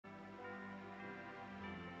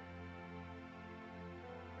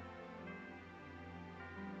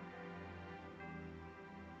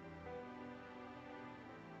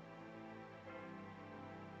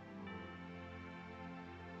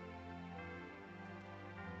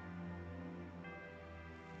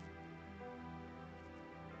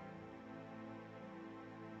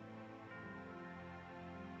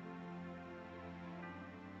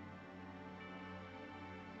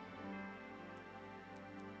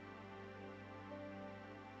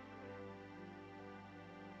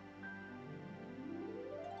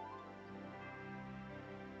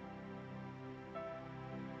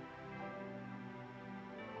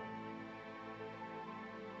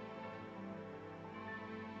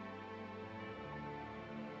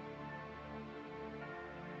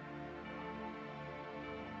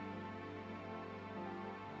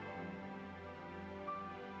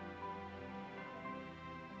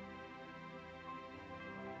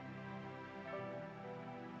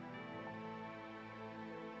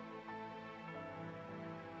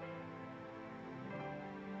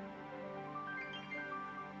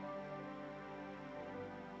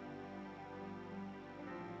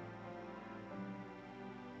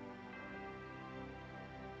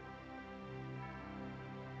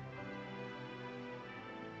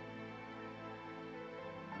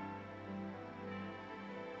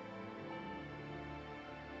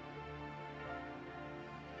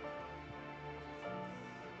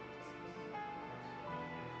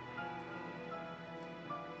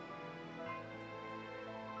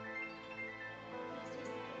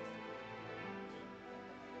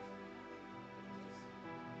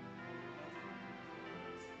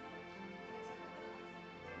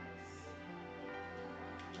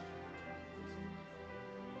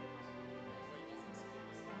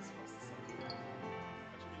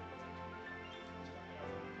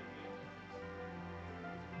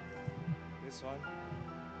this one.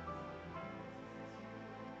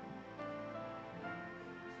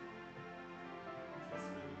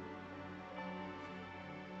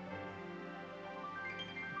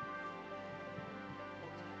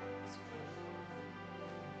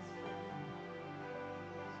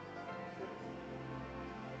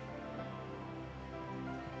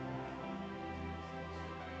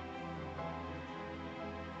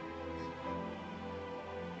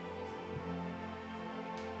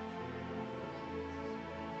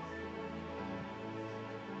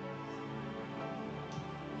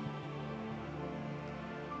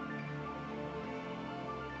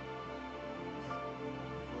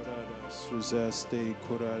 Suzaste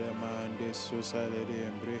kurare mande susalere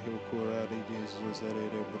embrehe kurare Jesusare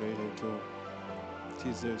breheto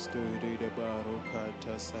Tizesto iride baroka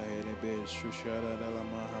tasaere be shushara la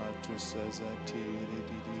maha tu sazati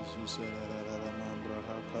iridi susara la mambra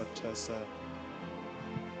hakatasa.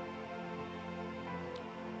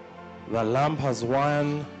 The Lamb has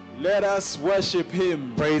won. Let us worship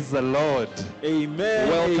him. Praise the Lord. Amen.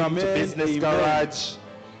 Welcome amen, to Business amen. Garage.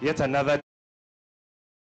 Yet another.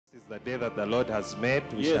 This is the day that the Lord has made.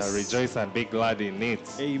 We shall rejoice and be glad in it.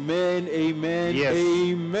 Amen. Amen. Yes.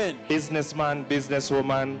 Amen. Businessman,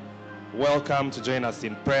 businesswoman, welcome to join us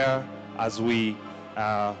in prayer as we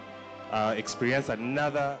experience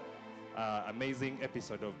another amazing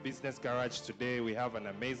episode of Business Garage. Today we have an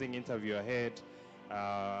amazing interview ahead,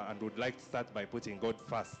 and would like to start by putting God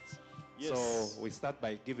first. Yes. So we start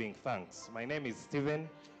by giving thanks. My name is Stephen.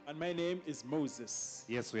 And my name is Moses.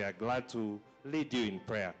 Yes, we are glad to lead you in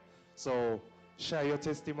prayer. So share your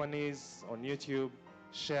testimonies on YouTube,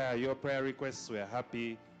 share your prayer requests. We are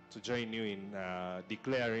happy to join you in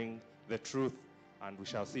declaring the truth, and we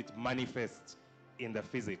shall see it manifest in the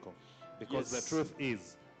physical. Because the truth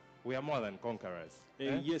is, we are more than conquerors.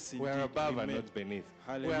 Yes, we are indeed. above Amen. and not beneath.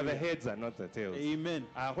 Hallelujah. We are the heads and not the tails. Amen.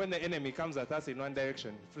 When the enemy comes at us in one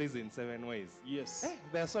direction, he flees in 7 ways. Yes.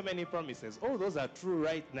 There are so many promises. Oh, those are true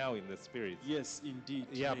right now in the spirit. Yes, indeed.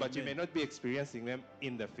 Yeah, but you Amen. may not be experiencing them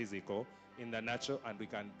in the physical, in the natural, and we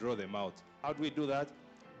can draw them out. How do we do that?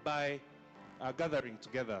 By gathering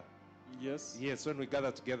together. Yes. Yes, when we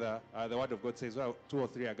gather together, the word of God says, well, 2 or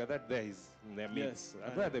 3 are gathered, there is in their midst. Yes,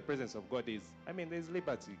 And where the presence of God is, I mean, there's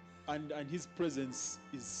liberty. And his presence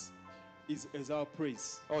is our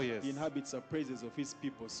praise. Oh, yes. He inhabits the praises of his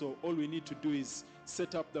people. So all we need to do is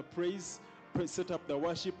set up the praise, set up the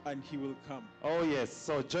worship, and he will come. Oh, yes.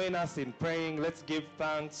 So join us in praying. Let's give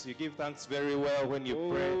thanks. You give thanks very well when you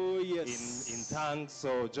pray yes. in tongues.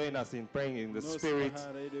 So join us in praying in the spirit.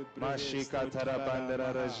 Lord,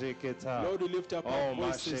 we lift up our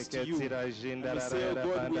voices to you. And we say, oh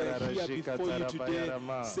God, we are here before you today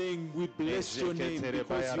saying we bless your name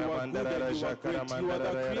because you are good and you are great. You are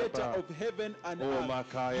the creator of heaven and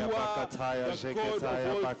earth. You are the God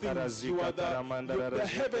of all things. You are the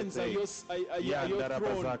heavens are your throne and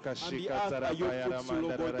the earth are your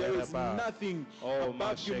footstool, oh God. There is nothing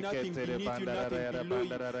above you, nothing beneath you, nothing below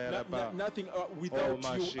you, nothing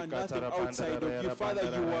without you and nothing outside of you. Father,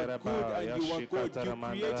 you are good and you are good. You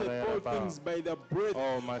created all things by the breath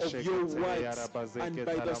of your words and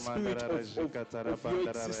by the spirit of your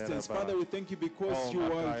existence. Father, we thank you because you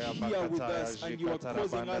are here with us and you are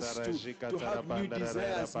causing us to have new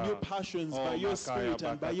desires, new passions by your spirit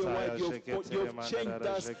and by your word. You've changed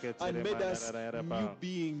us and made us new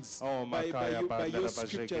beings by your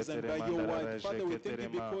scriptures and by your word. Father, we thank you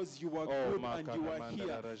because you are good and you are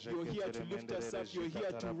here. You're here to lift us up. You're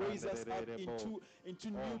here to raise us up into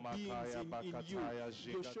new beings in you.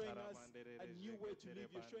 You're showing us a new way to live.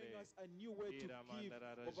 You're showing us a new way to give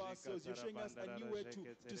of ourselves. You're showing us a new way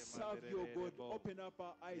to serve your God. Open up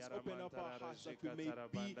our eyes, open up our hearts that we may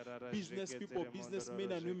be business people,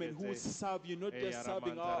 businessmen and women who serve you, not just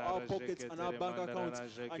serving our pockets and our bank accounts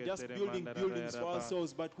and just building buildings for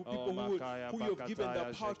ourselves, but people who you've given the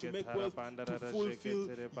power to make wealth, to fulfill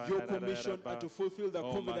your commission and to fulfill the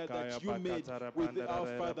covenant that you made with our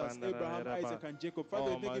fathers, Abraham, Isaac, and Jacob.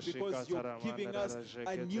 Father, thank you because you're giving us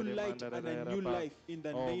a new light and a new life in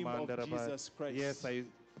the name of Jesus Christ. Yes,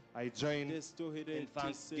 I join in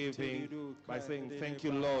thanksgiving by saying thank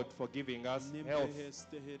you, Lord, for giving us health,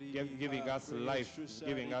 giving us life,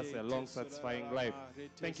 giving us a long, satisfying life.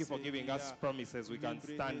 Thank you for giving us promises we can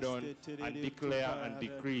stand on and declare and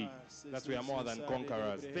decree that we are more than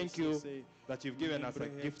conquerors. Thank you that you've given us a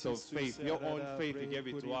gift of faith. Your own faith, you gave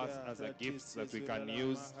it to us as a gift that we can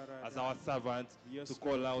use as our servants to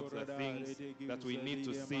call out the things that we need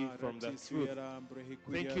to see from the truth.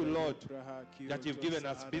 Thank you, Lord, that you've given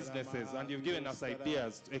us businesses and you've given us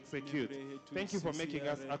ideas to execute. Thank you for making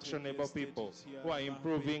us actionable people who are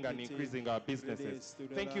improving and increasing our businesses.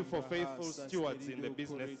 Thank you for faithful stewards in the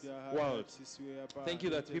business world. Thank you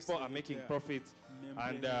that people are making profits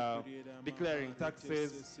and declaring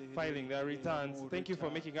taxes, filing their returns. Thank you for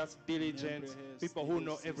making us diligent, people who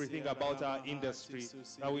know everything about our industry,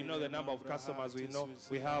 that we know the number of customers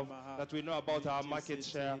we have, that we know about our market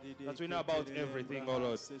share, that we know about everything, oh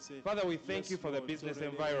Lord. Father, we thank you for the business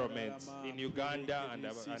environment in Uganda and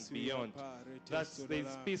beyond, that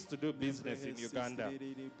there's peace to do business in Uganda.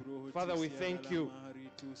 Father, we thank you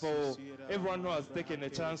for everyone who has taken a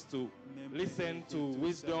chance to listen to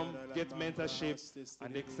wisdom, get mentorship,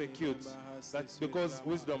 and execute. That's because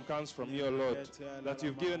wisdom comes from you, Lord, that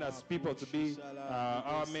you've given us people to be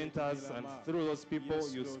our mentors, and through those people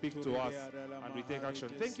you speak to us and we take action.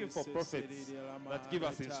 Thank you for prophets that give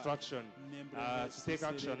us instruction to take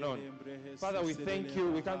action on. Father, we thank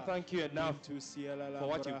you. We can't thank you enough for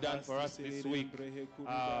what you've done for us this week.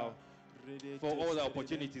 For all the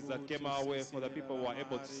opportunities that came our way, for the people who are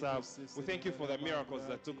able to serve. We thank you for the miracles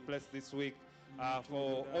that took place this week,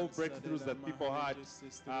 for all breakthroughs that people had,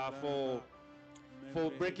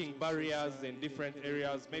 for breaking barriers in different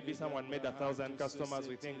areas. Maybe someone made 1,000 customers.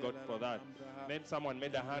 We thank God for that. Maybe someone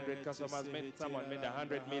made 100 customers. Maybe someone made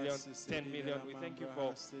 100 million, 10 million. We thank you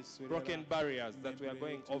for broken barriers that we are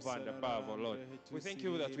going over and above, oh Lord. We thank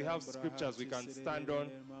you that we have scriptures we can stand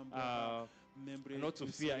on, not to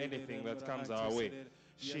fear anything that comes our way.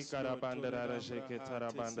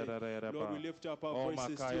 Lord, we lift up our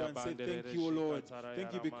voices to you and say thank you, Lord.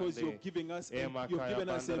 Thank you because you've given us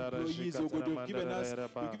employees, oh God. You've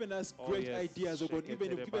given us great ideas, oh God.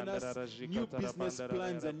 Even you've given us new business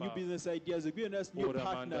plans and new business ideas. You've given us new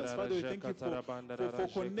partners. Father, we thank you for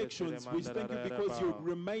connections. We thank you because you're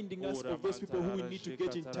reminding us of those people who we need to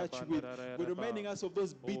get in touch with. You're reminding us of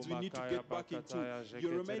those bids we need to get back into.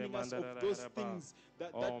 You're reminding us of those things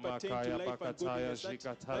that pertain to life and godliness,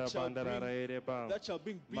 that shall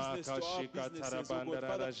bring business to our businesses, oh God.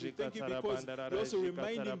 Father, we thank you because you're also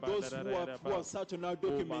reminding those who have sat on our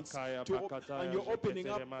documents and you're opening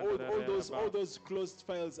up all those closed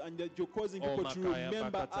files, and that you're causing people to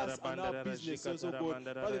remember us and our businesses, oh God.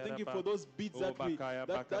 Father, thank you for those bids that we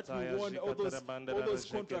won, all those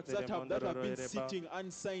contracts that have been sitting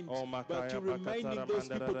unsigned, but you're reminding those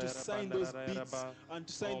people to sign those bids and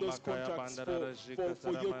to sign those contracts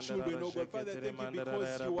for your children, oh God. Father, thank you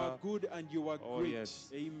because you are good and you are great. Yes.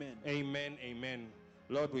 Amen. Amen. Amen.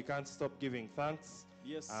 Lord, we can't stop giving thanks.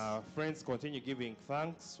 Yes. Friends, continue giving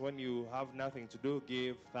thanks. When you have nothing to do,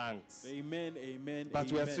 give thanks. Amen. Amen. But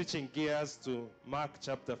amen. we are switching gears to Mark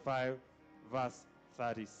chapter 5, verse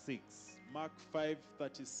 36. Mark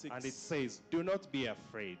 5:36. And it says, do not be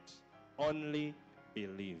afraid, only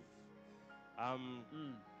believe.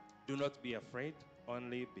 Do not be afraid,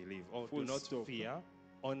 only believe. Or do not fear,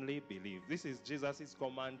 only believe. This is Jesus'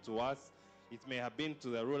 command to us. It may have been to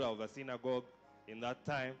the ruler of the synagogue in that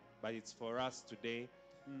time, but it's for us today.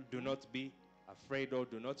 Do not be afraid or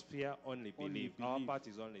do not fear, only believe. Our part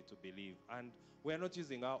is only to believe. And we are not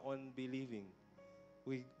using our own believing.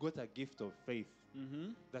 We got a gift of faith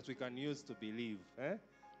that we can use to believe.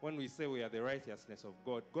 When we say we are the righteousness of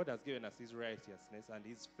God, God has given us his righteousness and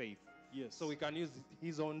his faith. Yes. So we can use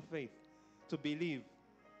his own faith to believe.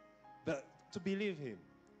 To believe him.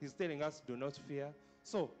 He's telling us, do not fear.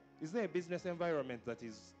 So, is there a business environment that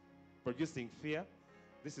is producing fear?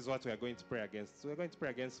 This is what we are going to pray against. So we're going to pray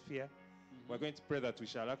against fear. We're going to pray that we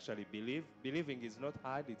shall actually believe. Believing is not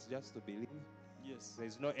hard, it's just to believe. Yes.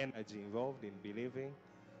 There's no energy involved in believing.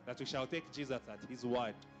 That we shall take Jesus at his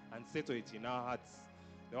word and settle it in our hearts.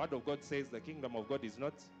 The word of God says the kingdom of God is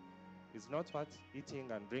not what? Eating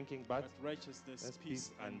and drinking, but righteousness,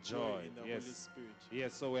 peace, and joy in the yes. Holy Spirit.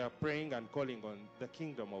 Yes, so we are praying and calling on the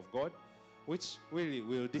kingdom of God, which really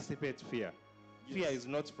will dissipate fear. Yes. Fear is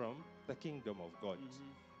not from the kingdom of God.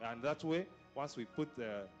 And that way, once we put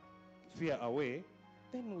the fear away,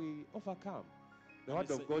 then we overcome. The word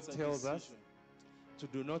of God tells us to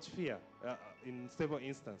do not fear in several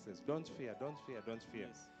instances. Don't fear, don't fear, don't fear.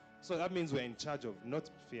 Yes. So that means we're in charge of not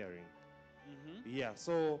fearing. Yeah,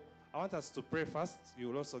 so I want us to pray first. You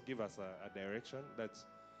will also give us a direction that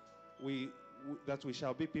we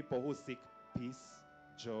shall be people who seek peace,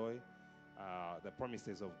 joy, the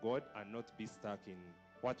promises of God, and not be stuck in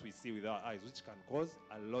what we see with our eyes, which can cause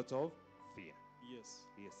a lot of fear. Yes.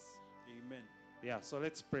 Yes. Amen. Yeah, so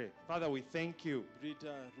let's pray. Father, we thank you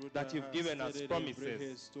that you've given us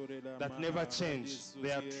promises that never change.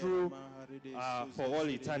 They are true for all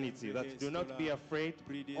eternity. That do not be afraid,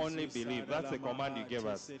 only believe. That's the command you gave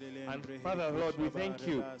us. And Father, Lord, we thank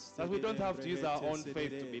you that we don't have to use our own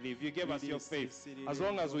faith to believe. You gave us your faith. As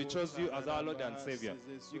long as we chose you as our Lord and Savior,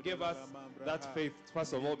 you gave us that faith.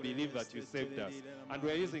 First of all, believe that you saved us. And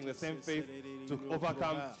we're using the same faith to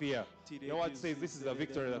overcome fear. Your word says this is the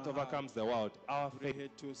victory that overcomes the world. Our faith.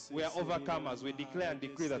 We are overcomers. We declare and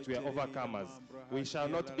decree that we are overcomers. We shall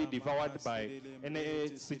not be devoured by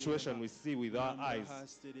any situation we see with our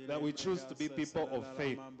eyes. That we choose to be people of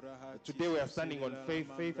faith. Today we are standing on faith,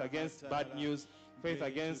 faith against bad news, faith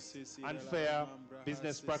against unfair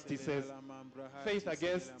business practices, faith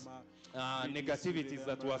against negativities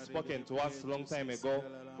that were spoken to us a long time ago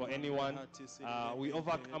for anyone. We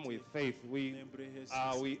overcome with faith. We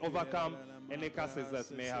overcome any curses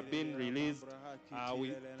that may have been released.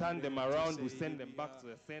 We turn them around. We send them back to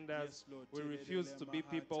the senders. We refuse to be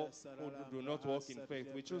people who do not walk in faith.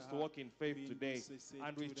 We choose to walk in faith today.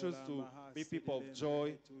 And we choose to be people of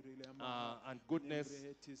joy and goodness.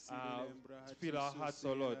 Fill our hearts,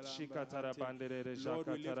 O Lord. Lord,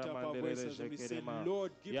 we lift up our voices and we say,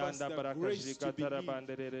 Lord, give us the grace to believe.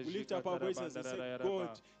 We lift up our voices and say,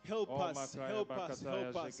 God, help us, help us,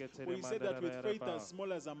 help us. For you said that with faith as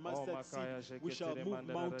small as a mustard seed, we shall move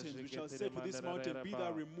mountains. We shall say to this mountain, be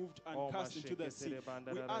thou removed and cast into the sea.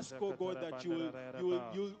 We ask, oh God, that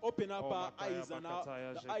you'll open up our eyes and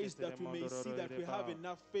the eyes that we may see that we have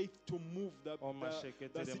enough faith to move the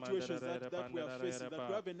situations that we are facing, that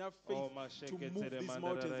we have enough faith to move these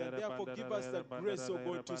mountains. And therefore, give us the grace, oh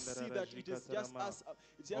God, to see that it is just us.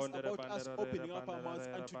 It's just about us opening up our mouths.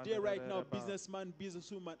 And today, right now, businessman,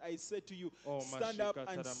 businesswoman, I say to you, stand up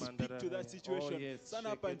and speak to that situation. Stand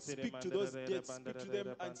up and speak to those debts. Speak to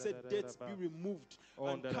them and say, debts be removed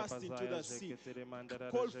and cast into the sea.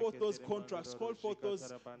 Call forth those contracts. Call forth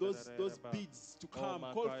those bids to come.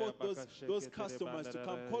 Call forth those customers to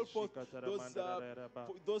come. Call forth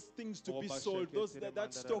those things to be sold.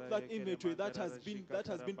 That stock, that inventory that has been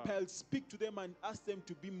piled. Speak to them and ask them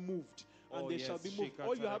to be moved. And they shall be moved.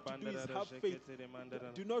 All you have to do is have faith.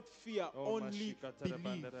 Do not fear, only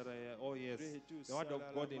believe. Oh yes. The word of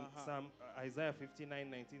God in Isaiah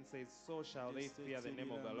 59:19 says, so shall they fear the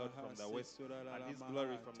name of the Lord from the west, and his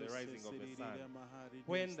glory from the rising of the sun.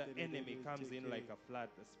 When the enemy comes in like a flood,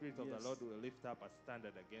 the Spirit of the Lord will lift up a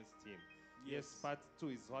standard against him. Yes, part 2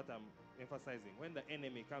 is what I'm emphasizing. When the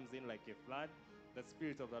enemy comes in like a flood, the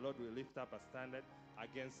Spirit of the Lord will lift up a standard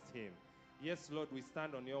against him. Yes, Lord, we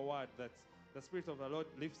stand on your word that the Spirit of the Lord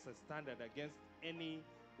lifts a standard against any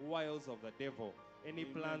wiles of the devil, any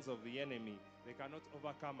plans of the enemy. They cannot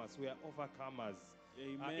overcome us. We are overcomers.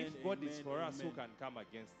 If God is for us, who can come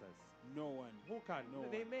against us? No one. Who can? No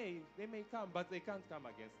they may come, but they can't come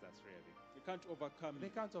against us, really. They can't overcome. They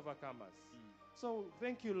can't overcome us. So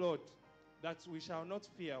thank you, Lord, that we shall not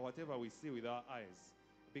fear whatever we see with our eyes.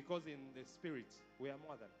 Because in the Spirit, we are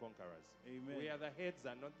more than conquerors. Amen. We are the heads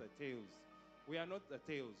and not the tails. We are not the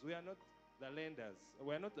tails. We are not the lenders.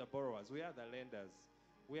 We are not the borrowers. We are the lenders.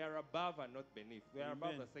 We are above and not beneath. We are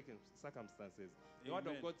above the circumstances. The word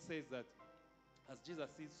of God says that as Jesus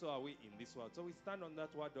is, so are we in this world. So we stand on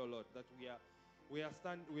that word, O Lord, that we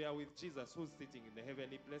are with Jesus, who's sitting in the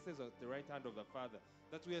heavenly places at the right hand of the Father.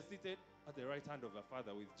 That we are seated at the right hand of the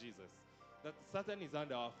Father with Jesus. That Satan is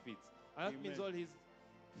under our feet. And that means all his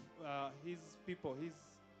people, his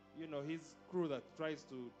crew that tries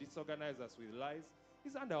to disorganize us with lies,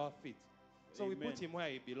 is under our feet. So we put him where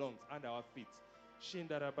he belongs, under our feet. Yes,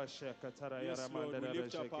 Lord, we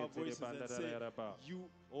lift up our voices and say, you,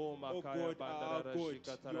 oh God, are our God.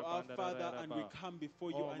 You are our Father, and we come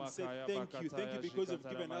before you and say thank you. Thank you because you've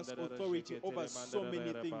given us authority over so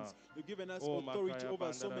many things. You've given us authority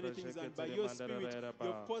over so many things, and by your Spirit,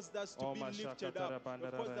 you've caused us to be lifted up.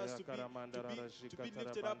 You've caused us to be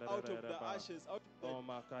lifted up out of the ashes, out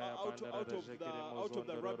of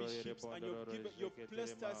the rubbish heaps, and you've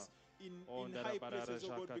placed us in high places,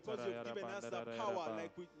 oh God, because you've given us the power,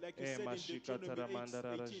 like you said in Deuteronomy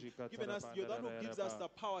 8:18. You're the one who gives us the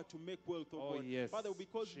power to make wealth, oh God. Yes. Father,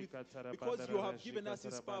 because you have given us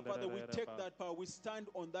this power, Father, we take that power, we stand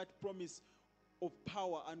on that promise of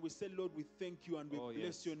power, and we say, Lord, we thank you and we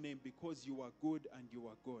bless your name because you are good and you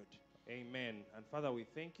are good. Amen. And Father, we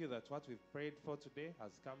thank you that what we've prayed for today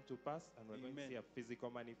has come to pass, and we're going to see a physical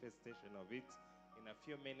manifestation of it in a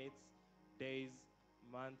few minutes, days,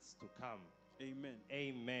 months to come. Amen.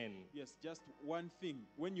 Amen. Yes, just one thing.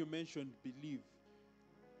 When you mentioned believe,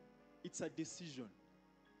 it's a decision.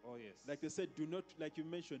 Oh, yes. Like they said, like you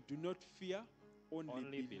mentioned, do not fear,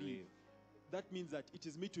 only believe. that means that it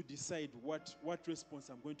is me to decide what response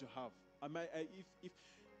I'm going to have.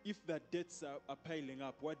 If the debts are piling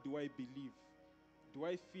up, what do I believe? Do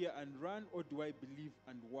I fear and run, or do I believe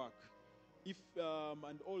and work? If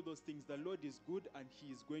and all those things, the Lord is good and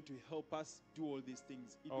He is going to help us do all these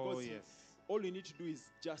things. All you need to do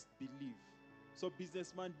is just believe. So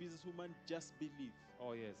businessman, businesswoman, just believe.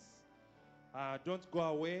 Oh yes. Don't go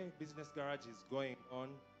away. Business Garage is going on.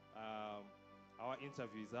 Our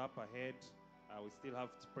interview is up ahead. We still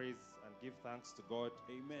have to praise and give thanks to God.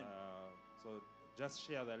 Amen. So just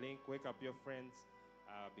share the link, wake up your friends,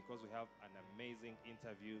 because we have an amazing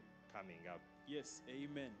interview coming up. Yes,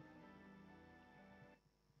 amen.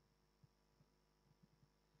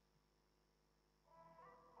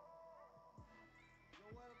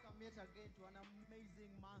 You're welcome yet again to an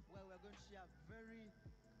amazing month where we're going to share very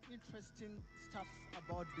interesting stuff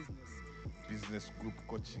about business. Business group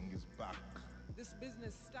coaching is back. This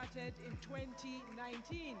business started in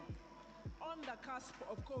 2019 on the cusp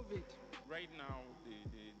of COVID. Right now, the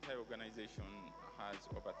entire organization has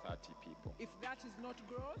over 30 people. If that is not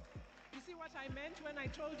growth, you see what I meant when I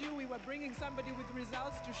told you we were bringing somebody with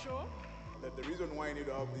results to show? That the reason why I need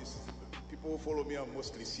to have this, people who follow me are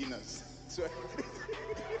mostly sinners. So,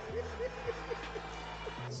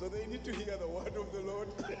 so they need to hear the word of the Lord.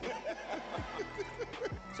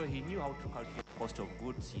 So he knew how to calculate cost of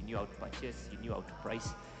goods, he knew how to purchase, he knew how to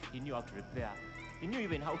price, he knew how to repair, he knew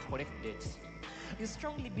even how to collect debts. You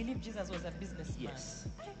strongly believe Jesus was a businessman? Yes.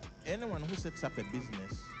 Anyone who sets up a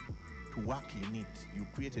business to work in it, you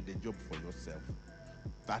created a job for yourself,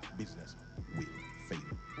 that business will fail.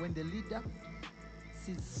 When the leader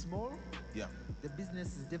sees small, Yeah. the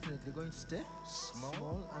business is definitely going to stay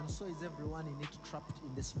small, and so is everyone in it, trapped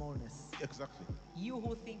in the smallness. Exactly. You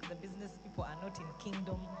who think the business people are not in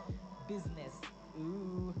kingdom business.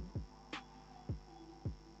 Ooh.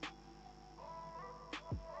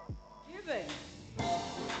 Giving.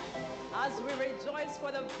 As we rejoice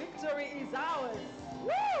for the victory is ours.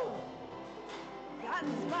 Woo!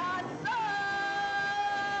 That's my son!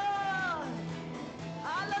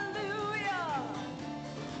 Hallelujah!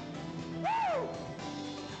 Woo!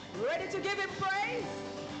 Ready to give him praise?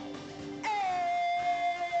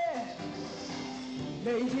 Hey!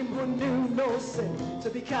 Made him who knew no sin to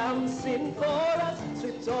become sin for us,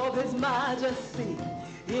 stripped of his majesty.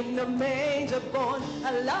 In the manger born,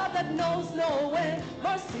 a love that knows no end,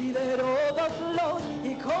 mercy that overflows.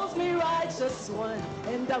 He calls me righteous one,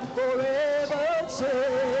 and I'm forever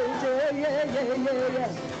changed. Yeah.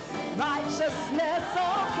 Righteousness,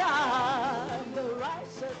 oh God, the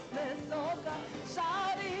righteousness, oh God.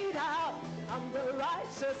 Shout it out, I'm the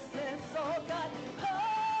righteousness, oh God.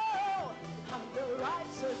 Oh, I'm the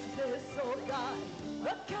righteousness, oh God.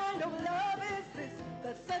 What kind of love is this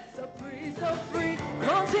that sets a prisoner free?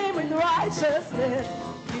 Crowns him in righteousness,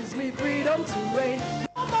 gives me freedom to reign.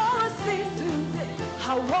 No more a sin to death,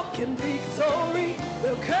 I walk in victory.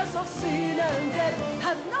 The curse of sin and death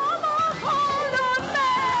has no more hold on me.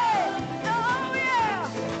 Oh yeah,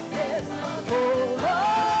 yes. Oh,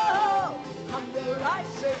 I'm the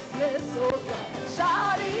righteousness, oh God.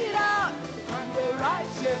 Shout it out, I'm the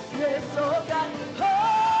righteousness, oh God.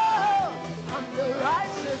 Oh, I'm the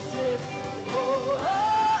righteousness.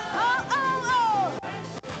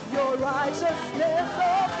 Your righteousness,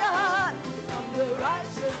 oh God. I'm the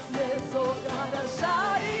righteousness, oh God. I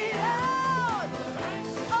shout it out.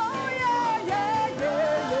 Oh yeah.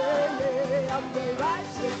 I'm the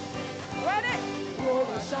righteous. Ready? Oh,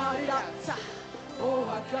 I shout it out. Oh,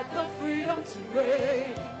 I got the freedom to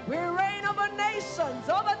reign. We reign over nations,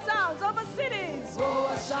 over towns, over cities. Oh,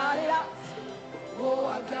 I shout it out. Oh,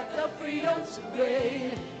 I got the freedom to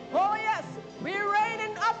reign. Oh, yes, we reign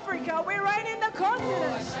in Africa, we reign in the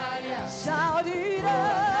continent. Oh, shout it out. Oh,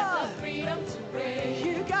 I got the freedom to reign.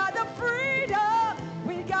 You got the freedom,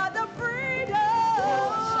 we got the freedom.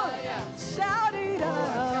 Oh, shout it out.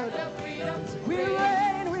 Oh, I got the freedom to we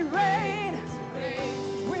reign, we reign.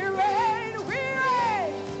 We reign, we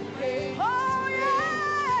reign. Oh, yeah.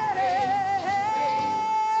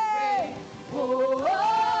 Oh,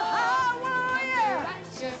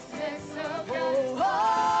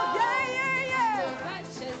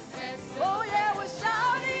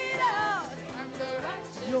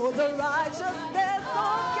 you're the righteousness,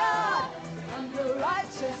 oh God. I'm the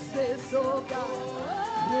righteousness, oh God.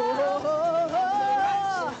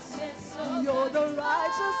 You're the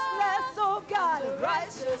righteousness, oh God.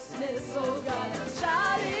 Righteousness, oh God.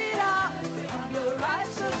 Shout it out. I'm the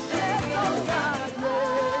righteousness, oh God.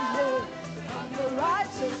 Yeah. I'm the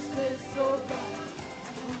righteousness, oh God.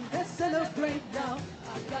 Let's celebrate now.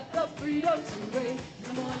 I got the freedom to reign.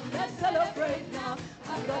 Come on, let's celebrate now. I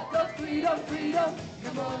I've got the freedom, freedom.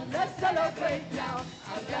 Come on, let's celebrate now.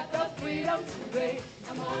 I've got the freedom to reign.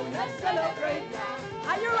 Come on, let's celebrate now.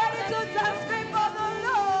 Are you ready to dance before the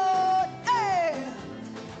Lord? Hey!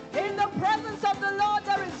 In the presence of the Lord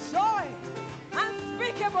there is joy,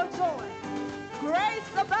 unspeakable joy.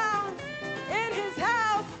 Grace abounds in his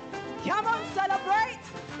house. Come on, celebrate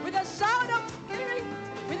with a shout of giving,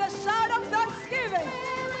 with a shout of thanksgiving.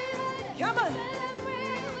 Come on.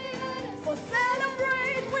 For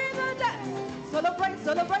celebrate with a dance. Celebrate,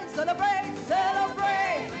 celebrate, celebrate,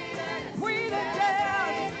 celebrate with a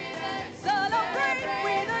dance. Celebrate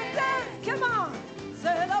with a dance. Come on.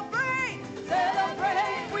 Celebrate,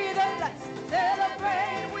 celebrate with a dance.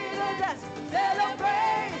 Celebrate with a dance.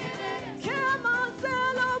 Celebrate. Come on,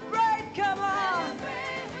 celebrate. Come on.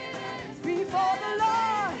 Before the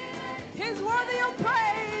Lord, he's worthy of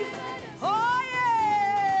praise. Oh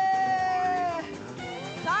yeah.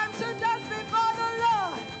 Time to dance before the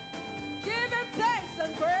Lord. Give him thanks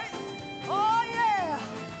and praise. Oh yeah.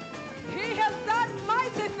 He has done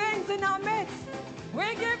mighty things in our midst.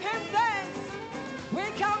 We give him thanks. We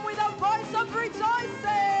come with a voice of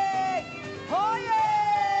rejoicing. Oh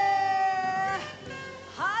yeah.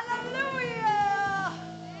 Hallelujah.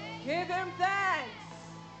 Give him thanks.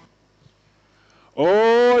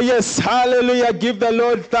 Oh, yes. Hallelujah. Give the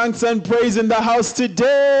Lord thanks and praise in the house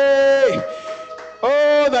today.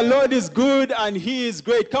 Oh, the Lord is good and he is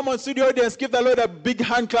great. Come on, studio audience. Give the Lord a big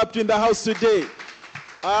hand clap in the house today.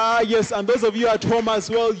 Yes, and those of you at home as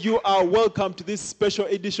well, you are welcome to this special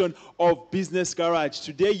edition of Business Garage.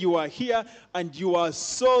 Today you are here and you are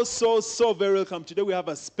so very welcome. Today we have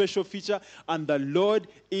a special feature and the Lord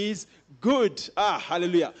is good.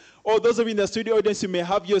 Hallelujah. Oh, those of you in the studio audience, you may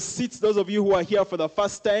have your seats. Those of you who are here for the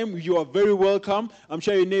first time, you are very welcome. I'm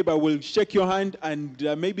sure your neighbor will shake your hand and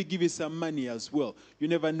maybe give you some money as well. You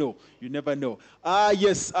never know. You never know.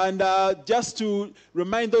 Yes, and just to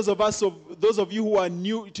remind those of you who are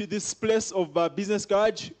new to this place of Business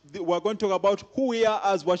Garage, we're going to talk about who we are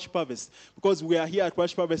as Worship Harvest, because we are here at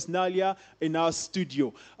Worship Harvest Nalia in our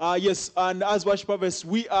studio. Yes, and as Worship Harvest,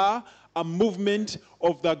 we are a movement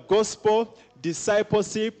of the gospel,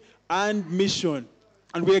 discipleship, and mission.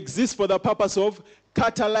 And we exist for the purpose of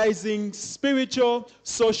catalyzing spiritual,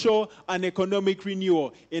 social, and economic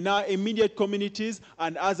renewal in our immediate communities,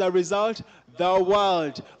 and as a result, the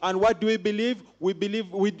world. And what do we believe? We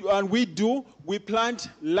plant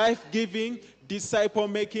life-giving,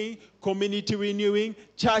 disciple-making, community renewing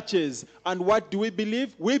churches. And what do we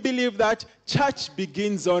believe? We believe that church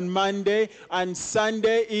begins on Monday and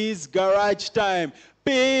Sunday is garage time.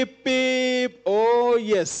 Beep, beep. Oh,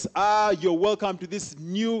 yes. You're welcome to this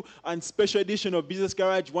new and special edition of Business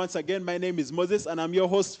Garage. Once again, my name is Moses, and I'm your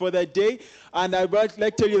host for the day. And I would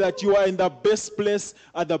like to tell you that you are in the best place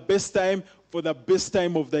at the best time for the best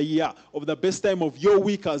time of the year, of the best time of your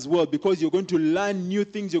week as well, because you're going to learn new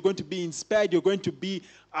things, you're going to be inspired, you're going to be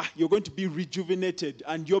rejuvenated,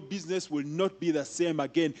 and your business will not be the same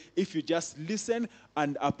again if you just listen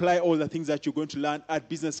and apply all the things that you're going to learn at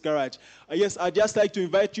Business Garage. Yes, I'd just like to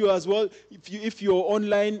invite you as well, if you're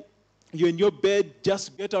online, you're in your bed,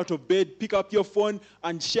 just get out of bed, pick up your phone,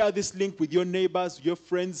 and share this link with your neighbors, your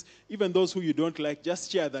friends, even those who you don't like.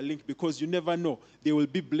 Just share the link, because you never know. They will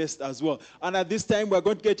be blessed as well. And at this time, we're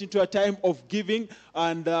going to get into a time of giving.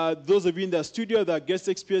 And those of you in the studio, the guest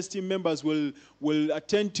experience team members will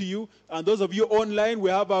attend to you. And those of you online, we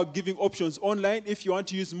have our giving options online. If you want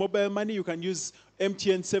to use mobile money, you can use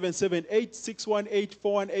MTN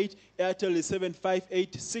 778-618-418. Airtel is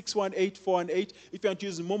 758-618-418. If you want to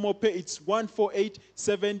use Momo Pay, it's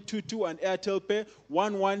 148-722, and Airtel Pay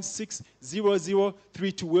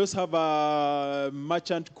 116-0032. We also have a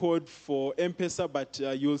merchant code for M-Pesa, but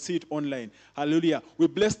you'll see it online. Hallelujah. We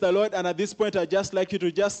bless the Lord, and at this point, I'd just like you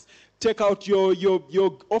to just take out your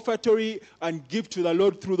offertory and give to the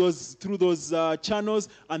Lord through those channels,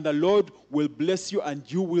 and the Lord will bless you, and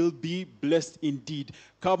you will be blessed indeed.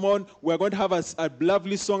 Come on, we're going to have a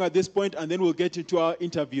lovely song at this point, and then we'll get into our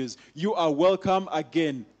interviews. You are welcome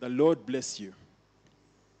again. The Lord bless you.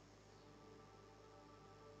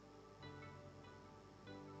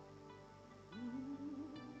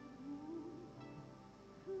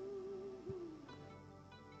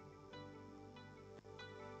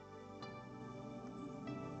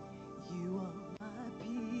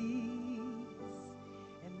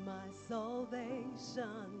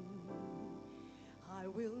 Salvation, I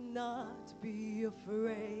will not be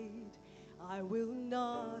afraid, I will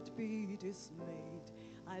not be dismayed.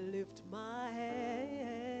 I lift my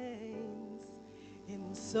hands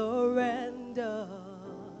in surrender,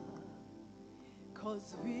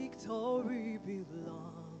 'cause victory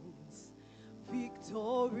belongs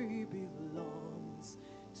victory belongs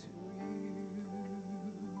to you.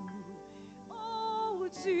 Oh,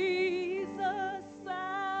 Jesus,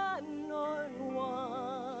 anointed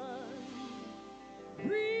one,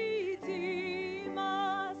 Redeemer,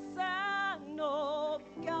 Son of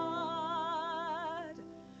God,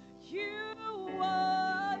 you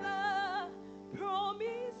are the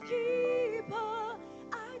promise keeper.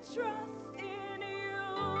 I trust in you.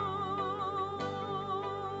 Oh,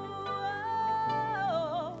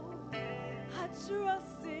 I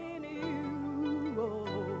trust in you. Oh,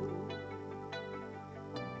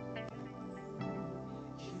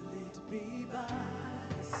 you lead me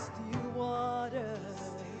by still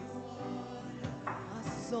waters. My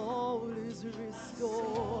soul is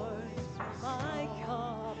restored. My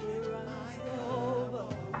cup runs over.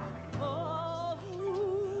 Oh,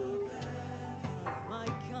 my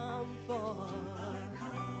comfort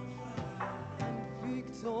and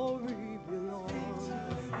victory belongs.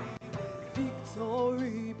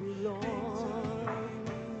 Victory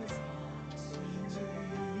belongs to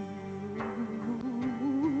you.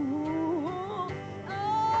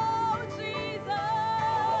 Oh, Jesus,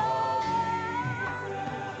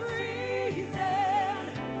 reason,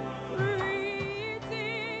 Redeemer,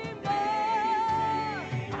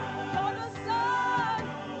 you're the Son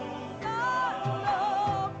of God.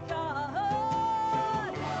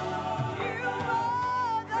 You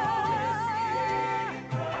are the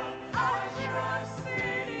I trust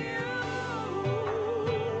in you.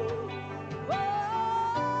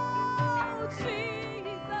 Oh,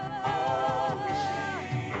 Jesus.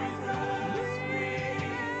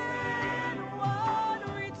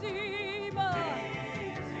 One Redeemer.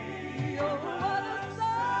 You are the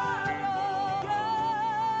Son of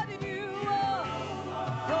God. You are.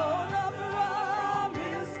 You're a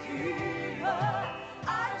promise keeper. I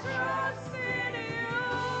trust in you.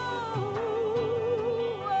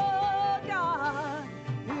 Oh, God,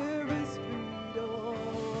 here is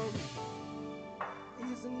freedom.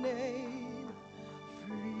 His name,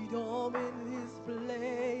 freedom in His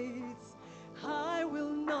place. I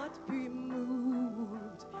will not be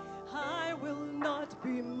moved. I will not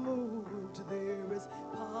be moved. There is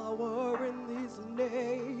power in His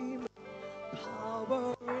name.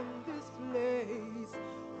 Power in this place.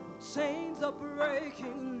 Chains are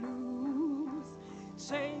breaking loose.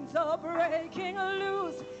 Chains are breaking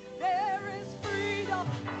loose. There is freedom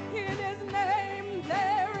in His name.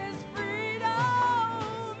 There is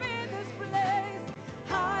freedom in this place.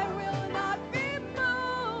 I will not be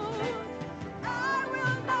moved. I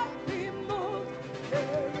will not be moved.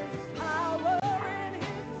 There is power in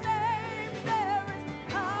His name. There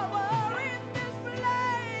is power in this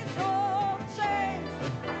place. Oh, chains,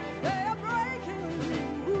 they are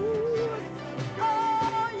breaking loose.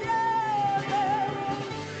 Oh, yeah, there is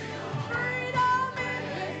freedom in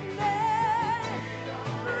His name.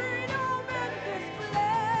 Freedom in this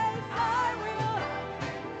place.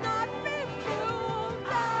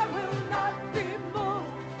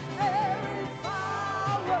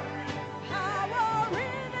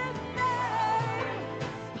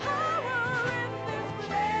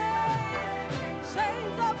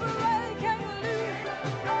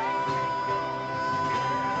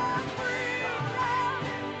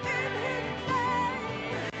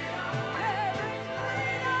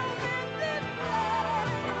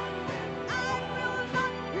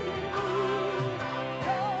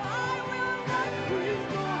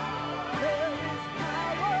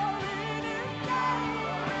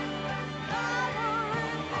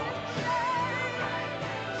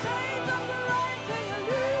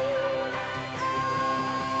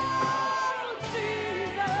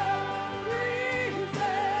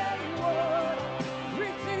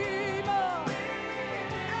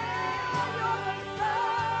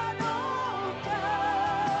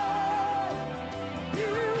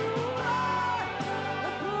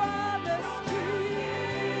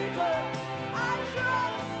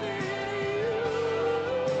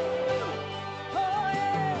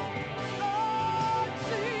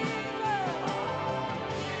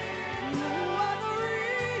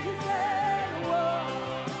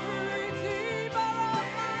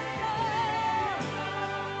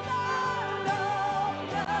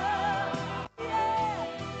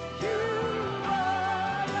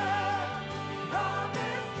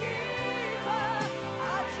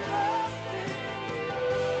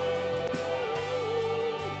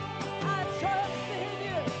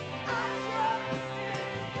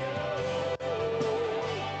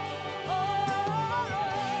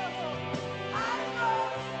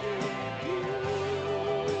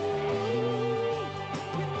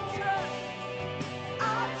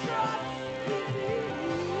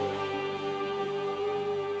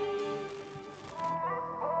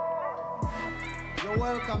 You're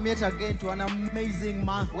welcome yet again to an amazing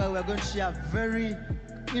month where we're going to share very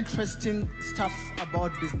interesting stuff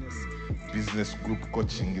about business. Business group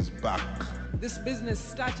coaching is back. This business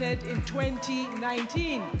started in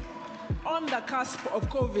 2019 on the cusp of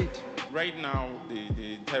COVID. Right now,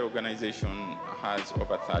 the entire organization has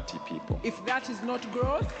over 30 people. If that is not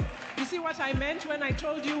growth, you see what I meant when I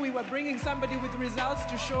told you we were bringing somebody with results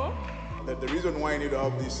to show? That the reason why I need to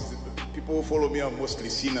have this is that people who follow me are mostly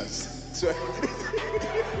sinners. So,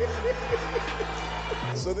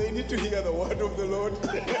 so they need to hear the word of the Lord.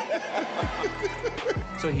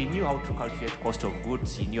 So he knew how to calculate cost of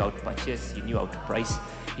goods, he knew how to purchase, he knew how to price,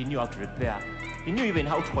 he knew how to repair, he knew even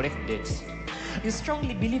how to collect debts. You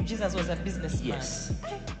strongly believe Jesus was a businessman? Yes.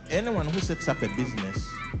 Anyone who sets up a business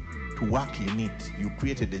to work in it, you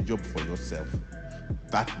created a job for yourself,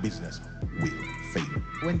 that business will fail.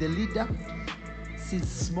 When the leader sees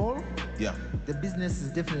small, Yeah. the business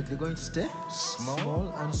is definitely going to stay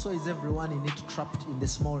small, and so is everyone in it, trapped in the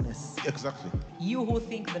smallness. Exactly. You who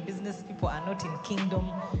think the business people are not in kingdom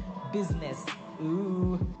business.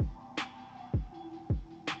 Ooh.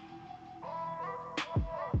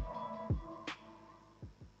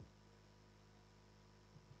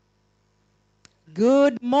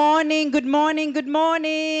 Good morning, good morning, good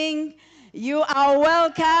morning. You are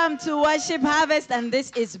welcome to Worship Harvest, and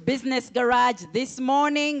this is Business Garage. This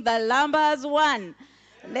morning, the Lamb has won.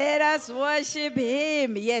 Let us worship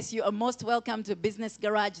him. Yes, you are most welcome to Business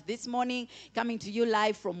Garage this morning, coming to you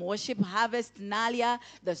live from Worship Harvest Nalia,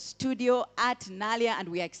 the studio at Nalia, and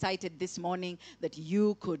we are excited this morning that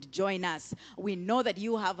you could join us. We know that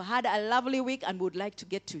you have had a lovely week and would like to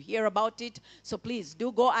get to hear about it, so please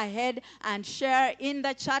do go ahead and share in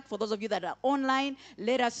the chat. For those of you that are online,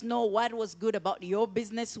 let us know what was good about your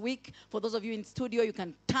business week. For those of you in studio, you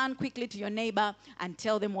can turn quickly to your neighbor and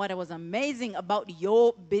tell them what was amazing about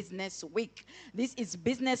your business week. This is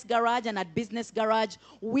Business Garage, and at Business Garage,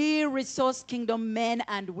 we resource kingdom men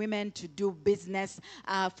and women to do business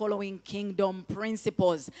following kingdom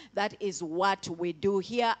principles. That is what we do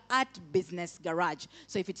here at Business Garage.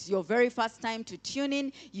 So if it's your very first time to tune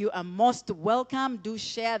in, you are most welcome. Do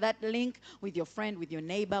share that link with your friend, with your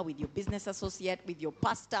neighbor, with your business associate, with your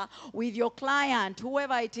pastor, with your client,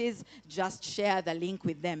 whoever it is. Just share the link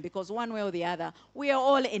with them, because one way or the other, we are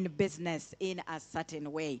all in business in a certain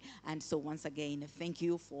way. And so once again, thank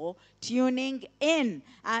you for tuning in.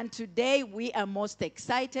 And today we are most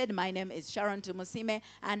excited. My name is Sharon Tumusime,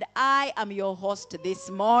 and I am your host this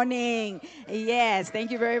morning. Yes, thank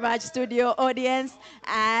you very much, studio audience.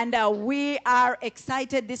 And we are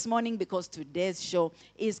excited this morning because today's show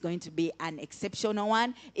is going to be an exceptional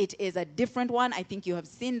one. It is a different one. I think you have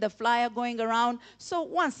seen the flyer going around. So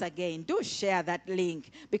once again, do share that link,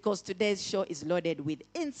 because today's show is loaded with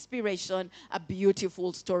inspiration, a beautiful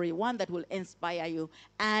story, one that will inspire you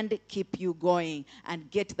and keep you going and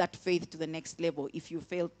get that faith to the next level if you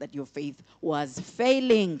felt that your faith was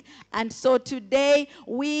failing. And so today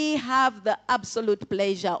we have the absolute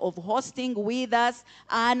pleasure of hosting with us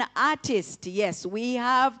an artist. Yes, we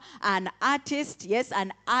have an artist, yes,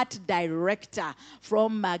 an art director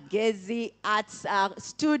from Magezi Arts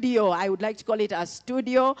Studio. I would like to call it a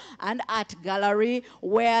studio and art gallery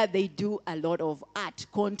where they do a lot of art.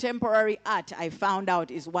 Contemporary art, I found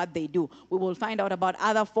out, is what they do. We will find out about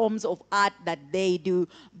other forms of art that they do,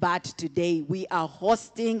 but today we are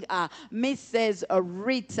hosting Mrs.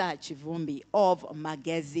 Ritah Kivumbi of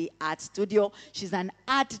Magezi Art Studio. She's an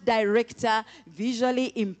art director,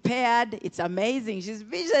 visually impaired. It's amazing. She's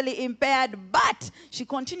visually impaired, but she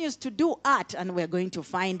continues to do art, and we're going to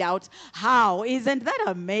find out how. Isn't that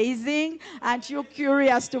amazing? Aren't you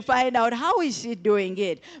curious to find out how is she doing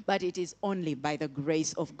it? But it is only by the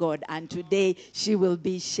grace of God, and today she will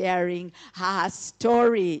be sharing her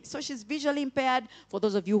story. So she's visually impaired. For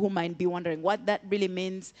those of you who might be wondering what that really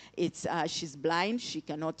means, it's she's blind, she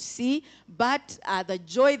cannot see, but the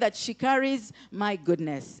joy that she carries, my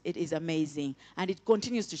goodness, it is amazing. And it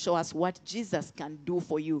continues to show us what Jesus can do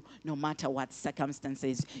for you no matter what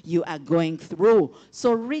circumstances you are going through.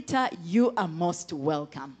 So Ritah, you are most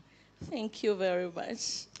welcome. Thank you very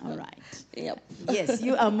much. All right. Yep. Yes,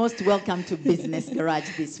 you are most welcome to Business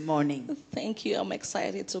Garage this morning. Thank you. I'm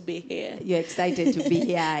excited to be here. You're excited to be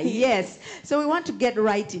here. Yes. So we want to get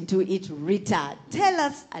right into it. Ritah, tell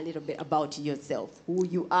us a little bit about yourself, who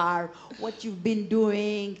you are, what you've been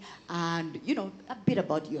doing, and, you know, a bit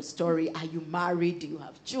about your story. Are you married? Do you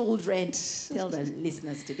have children? Tell the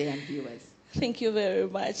listeners today and viewers. Thank you very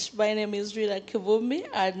much. My name is Ritah Kivumbi,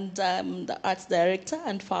 and I'm the arts director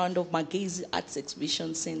and founder of Magezi Arts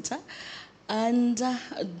Exhibition Center. And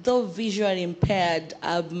though visually impaired,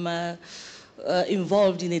 I'm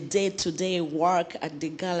involved in a day-to-day work at the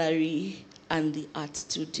gallery and the art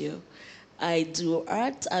studio. I do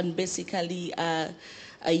art, and basically I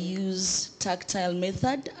use tactile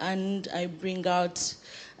method, and I bring out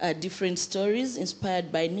different stories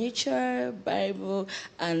inspired by nature, Bible,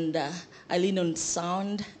 and I lean on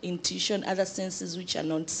sound, intuition, other senses which are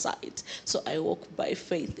not sight. So I walk by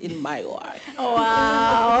faith in my work.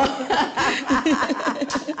 Wow.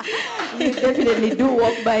 You definitely do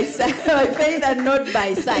walk by faith and not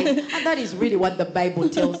by sight. And that is really what the Bible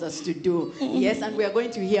tells us to do. Yes, and we are going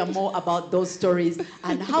to hear more about those stories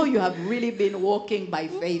and how you have really been walking by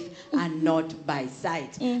faith and not by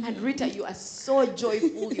sight. And Ritah, you are so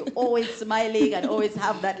joyful. You're always smiling and always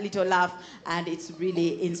have that little laugh, and it's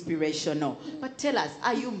really inspirational. But tell us,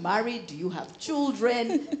 are you married? Do you have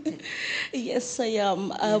children? Yes, I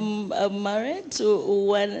am. I'm married to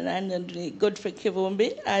one and Godfrey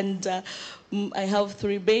Kivumbi, and I have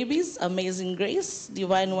 3 babies: Amazing Grace,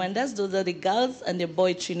 Divine Wonders, those are the girls, and the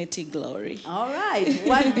boy Trinity Glory. All right,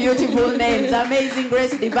 what beautiful names: Amazing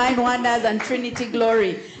Grace, Divine Wonders, and Trinity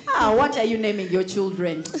Glory. What are you naming your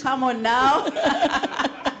children? Come on now.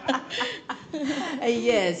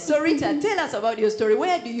 Yes. So Ritah, tell us about your story.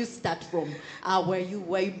 Where do you start from?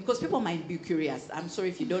 Because people might be curious. I'm sorry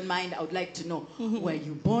if you don't mind. I would like to know, were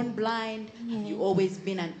you born blind? Have you always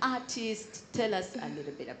been an artist? Tell us a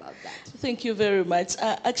little bit about that. Thank you very much.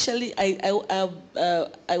 Actually,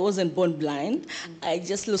 I wasn't born blind. I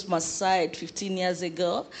just lost my sight 15 years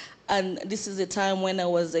ago. And this is the time when I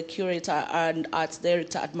was a curator and arts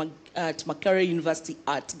director at Makerere University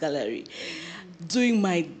Art Gallery. Doing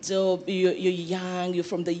my job, you're young, you're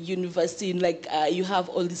from the university, and you have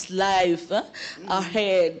all this life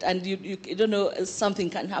ahead, and you don't know, something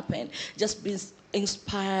can happen. Just be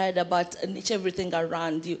inspired about everything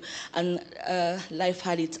around you, and life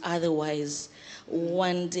had it otherwise.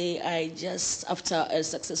 One day, after a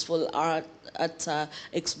successful art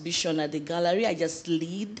exhibition at the gallery, I just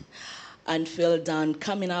slid and fell down.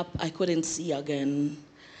 Coming up, I couldn't see again.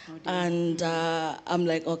 And I'm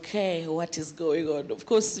like, okay, what is going on? Of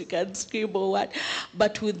course, you can scream or what.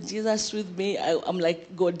 But with Jesus with me, I'm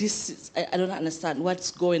like, God, I don't understand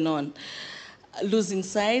what's going on. Losing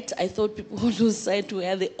sight, I thought people who lose sight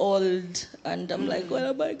were the old. And I'm like, what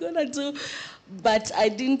am I going to do? But I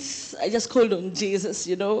didn't. I just called on Jesus,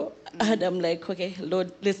 And I'm like, okay,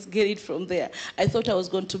 Lord, let's get it from there. I thought I was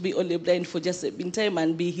going to be only blind for just a bit time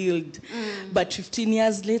and be healed. But 15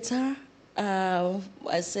 years later,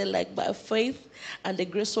 I say, by faith and the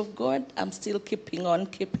grace of God, I'm still keeping on. All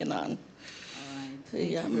right.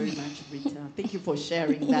 Thank you very much, Ritah. Thank you for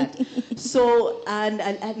sharing that. So, and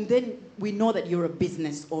then we know that you're a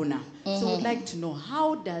business owner. So we'd like to know,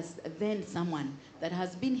 how does then someone that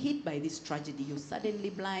has been hit by this tragedy, you're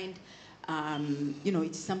suddenly blind,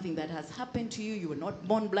 it's something that has happened to you, you were not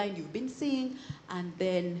born blind, you've been seeing, and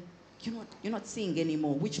then you're not seeing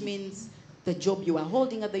anymore, which means the job you were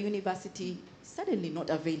holding at the university is suddenly not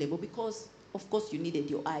available because, of course, you needed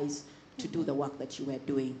your eyes to do the work that you were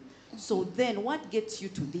doing. So then what gets you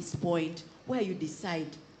to this point where you decide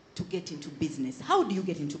to get into business? How do you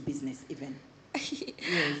get into business even?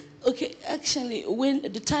 Yes. Okay, actually, when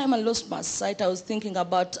the time I lost my sight, I was thinking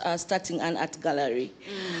about starting an art gallery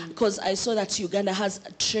because I saw that Uganda has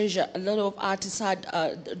a treasure. A lot of artists had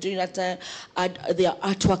during that time had their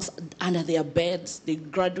artworks under their beds. They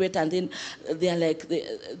graduate and then they're like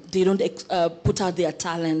they don't put out their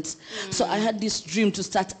talents. So I had this dream to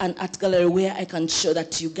start an art gallery where I can show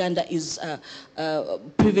that Uganda is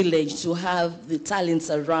privileged to have the talents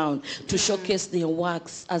around to showcase their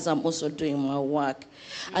works as I'm also doing my work.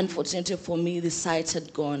 Unfortunately for me, the sight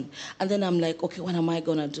had gone. And then I'm like, okay, what am I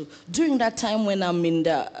going to do? During that time when I'm in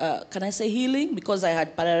the, can I say healing? Because I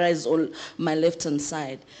had paralyzed all my left-hand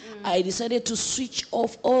side. I decided to switch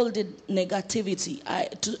off all the negativity,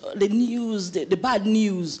 the news, the bad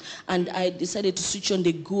news. And I decided to switch on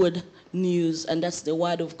the good news, and that's the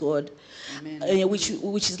word of God. Which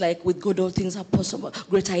is like, with God all things are possible.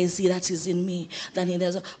 Greater is he that is in me than he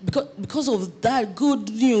does. Because of that good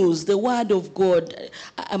news, the word of God,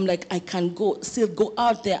 I'm like, I can still go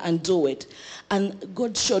out there and do it. And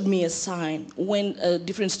God showed me a sign when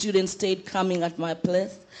different students stayed coming at my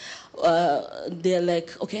place. They're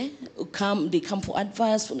like, okay, they come for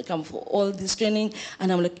advice, they come for all this training,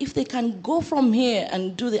 and I'm like, if they can go from here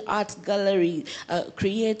and do the art gallery,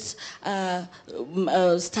 create,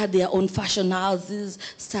 start their own fashion houses,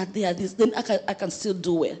 start this, then I can still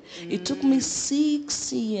do it. It took me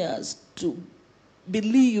 6 years to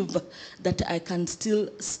believe that I can still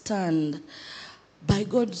stand. By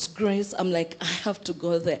God's grace, I'm like, I have to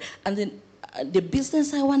go there. And then the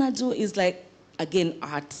business I want to do is like, again,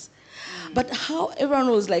 arts. But how everyone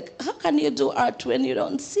was like, how can you do art when you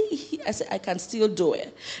don't see? I said, I can still do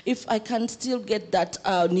it. If I can still get that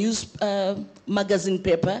news magazine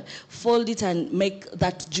paper, fold it and make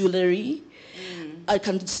that jewelry, I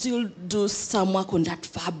can still do some work on that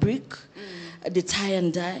fabric, the tie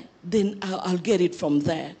and dye, then I'll get it from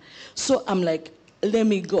there. So I'm like, let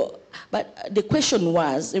me go. But the question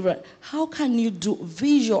was, how can you do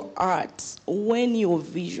visual arts when you're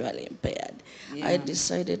visually impaired? Yeah. I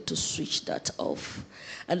decided to switch that off.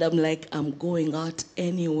 And I'm like, I'm going out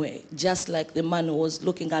anyway. Just like the man who was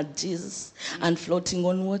looking at Jesus and floating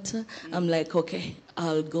on water. I'm like, okay,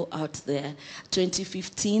 I'll go out there.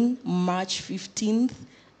 2015, March 15th,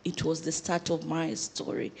 it was the start of my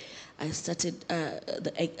story. I started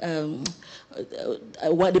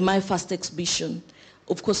my first exhibition,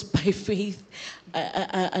 of course, by faith.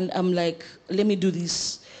 And I'm like, let me do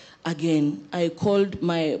this again. I called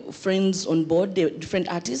my friends on board, the different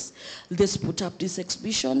artists. Let's put up this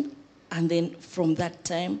exhibition. And then from that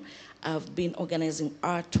time, I've been organizing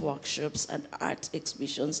art workshops and art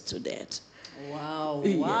exhibitions to date. Wow,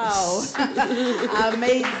 yes. Wow.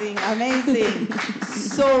 Amazing, amazing.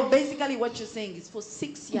 So basically what you're saying is for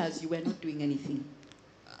 6 years you were not doing anything.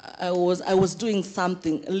 I was doing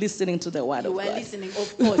something, listening to the word of God. You were listening,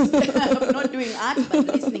 of course. Not doing art, but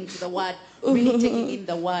listening to the word, really taking in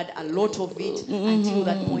the word, a lot of it, until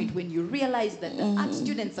that point when you realize that the art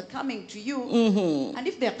students are coming to you, and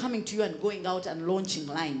if they're coming to you and going out and launching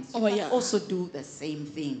lines, you can also do the same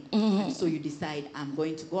thing. And so you decide, I'm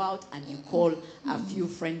going to go out, and you call a few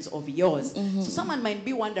friends of yours. So someone might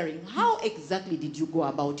be wondering, how exactly did you go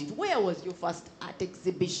about it? Where was your first art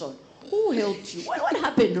exhibition? Who helped you? What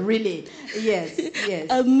happened really? Yes, yes.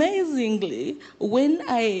 Amazingly, when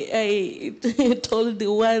I told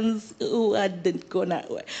the ones who hadn't gone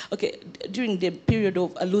away, okay, during the period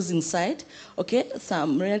of losing sight, okay,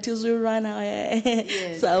 some relatives will run away,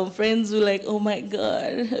 yes. Some friends will like, oh my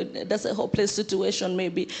God, that's a hopeless situation,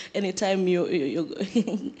 maybe anytime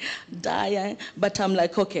you die. But I'm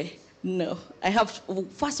like, okay, no, I have,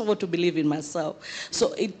 first of all, to believe in myself.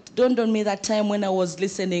 So it dawned on me that time when I was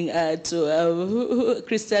listening to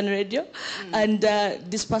Christian radio, and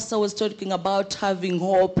this pastor was talking about having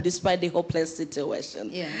hope despite the hopeless situation.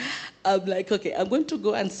 Yeah. I'm like, okay, I'm going to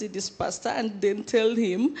go and see this pastor and then tell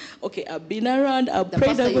him, okay, I've been around, I've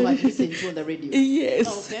prayed. The pastor you had listened to on the radio?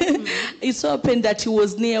 Yes. Okay. It so happened that he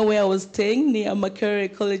was near where I was staying, near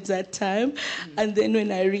Magezi College that time. And then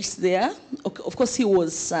when I reached there, okay, of course he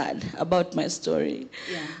was sad about my story.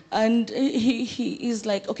 Yeah. And he is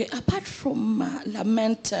like, okay, apart from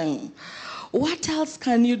lamenting, what else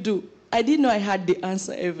can you do? I didn't know I had the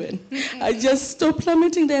answer even. I just stopped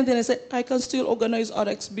lamenting them. Then I said, I can still organize art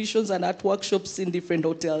exhibitions and art workshops in different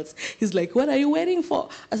hotels. He's like, what are you waiting for?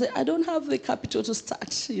 I said, I don't have the capital to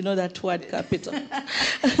start. You know that word, capital.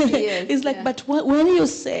 Yes, he's like, but when you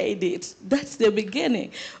said it, that's the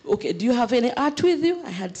beginning. Okay, do you have any art with you? I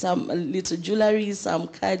had some little jewelry, some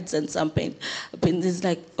cards, and some paint. He's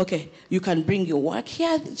like, okay, you can bring your work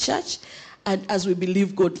here at the church, and as we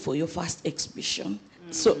believe God for your first exhibition.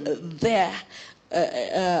 So there,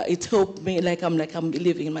 it helped me, I'm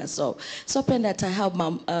believing in myself. So when that I have my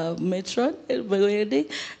matron at my wedding,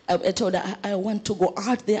 I told her I want to go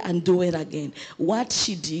out there and do it again. What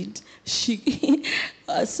she did, she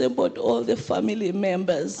assembled all the family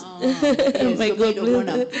members. Yes, my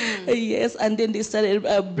God, yes, and then they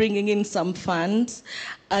started bringing in some funds.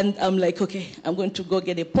 And I'm like, okay, I'm going to go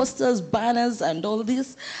get the posters, banners, and all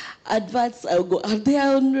this. Adverts, I'll go out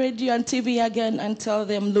there on radio and TV again and tell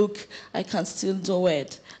them, look, I can still do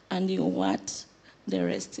it. And you know what? The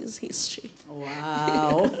rest is history.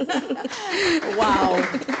 Wow.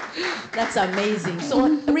 Wow. That's amazing.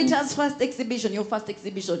 So Ritah's first exhibition, your first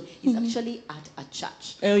exhibition, is actually at a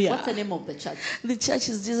church. Oh, yeah. What's the name of the church? The church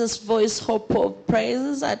is Jesus Voice Hope of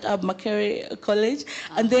Praises at Magezi College.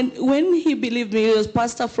 And then when he believed me, he was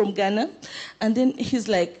pastor from Ghana. And then he's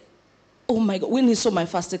like, oh my God, when he saw my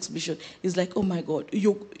first exhibition, he's like, oh my God,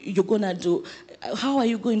 you're going to do, how are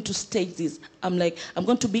you going to stage this? I'm like, I'm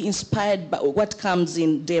going to be inspired by what comes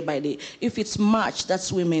in day by day. If it's March,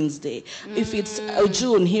 that's Women's Day. If it's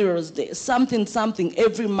June, Heroes Day. Something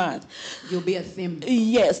every month. You'll be a theme.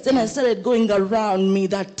 Yes. Then I started going around me.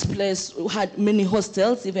 That place had many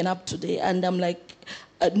hostels, even up today. And I'm like,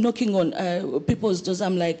 knocking on people's doors.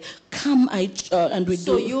 I'm like, come, and we do.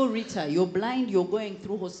 So you're Ritah, you're blind, you're going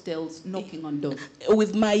through hostels, knocking on doors.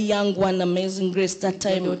 With my young one, Amazing Grace, that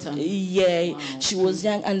time. Your daughter? Yeah, wow. She was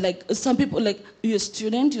young, and like some people, like you're a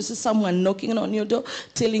student, you see someone knocking on your door,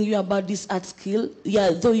 telling you about this art skill.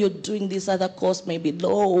 Yeah, though you're doing this other course, maybe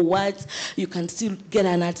law or what, you can still get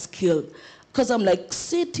an art skill. Because I'm like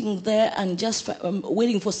sitting there and just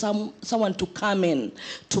waiting for someone to come in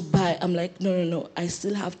to buy. I'm like, no, I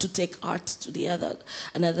still have to take art to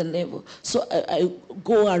another level. So I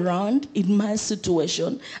go around in my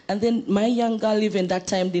situation, and then my young girl even that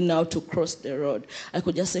time didn't know how to cross the road. I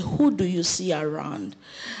could just say, who do you see around?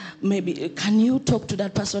 Maybe, can you talk to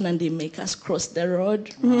that person, and they make us cross the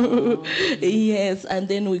road? Oh. Yes, and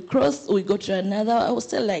then we go to another. I was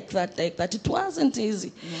still like that. It wasn't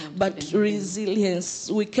easy, but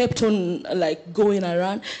resilience. We kept on like going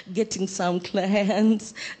around, getting some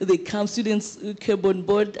clients. They come, students who came on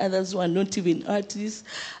board, others who are not even artists.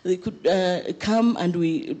 They could come and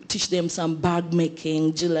we teach them some bag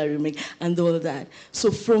making, jewelry making, and all that.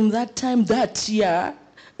 So from that time, that year,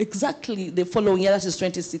 exactly the following year, that is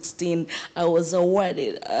 2016, I was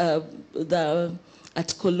awarded at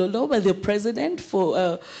Kololo by the president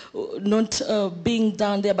for not being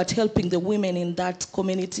down there, but helping the women in that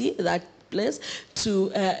community, that place, to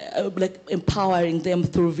like empowering them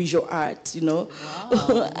through visual art, Wow.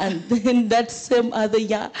 And then that same other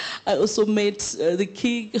year, I also met the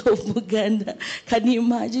king of Uganda. Can you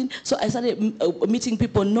imagine? So I started meeting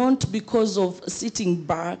people not because of sitting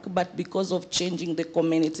back, but because of changing the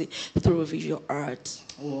community through visual art.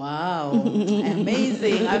 Wow,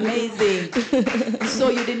 amazing, amazing.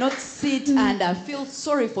 So you did not sit and feel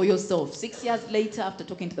sorry for yourself. 6 years later, after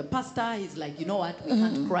talking to the pastor, he's like, you know what, we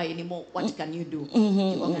can't cry anymore. What can you do?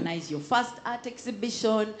 You organize your first art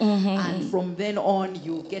exhibition, and from then on,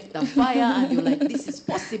 you get the fire, and you're like, this is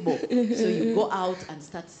possible. So you go out and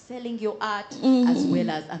start selling your art as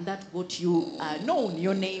well as, and that got you known,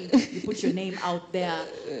 your name, you put your name out there.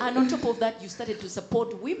 And on top of that, you started to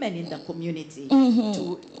support women in the community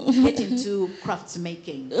to get into crafts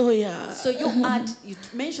making. Oh, yeah. So your art, you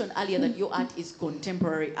mentioned earlier that your art is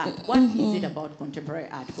contemporary art. What is it about contemporary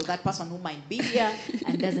art for that person who might be here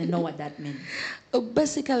and doesn't know what that means?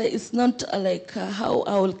 Basically, it's not like how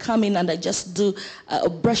I will come in and I just do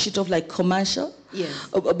brush it off like commercial. Yes.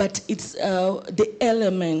 But it's the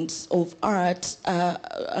elements of art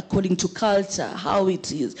according to culture, how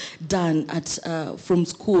it is done from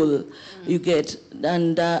school, you get.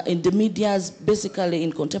 And in the medias, basically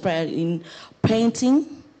in contemporary, in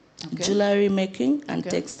painting, jewelry making, and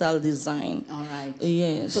textile design. All right.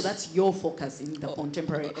 Yes. So that's your focus in the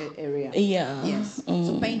contemporary area. Yeah. Yes.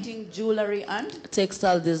 So painting, jewelry, and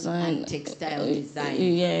textile design. And textile design.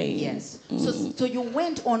 Yeah. Yes. So you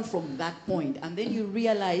went on from that point, and then you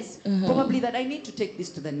realized probably that I need to take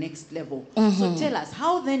this to the next level. So tell us,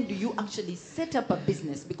 how then do you actually set up a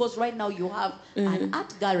business? Because right now you have an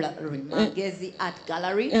art gallery, Magezi Art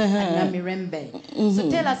Gallery, and Namirembe.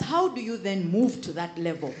 So tell us, how do you then move to that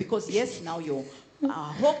level? Because yes, now you're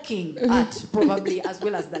hawking art probably as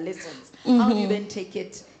well as the lessons. How do you then take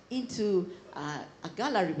it into a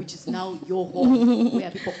gallery, which is now your home,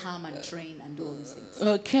 where people come and train and do all these things?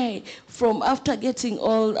 Okay. From after getting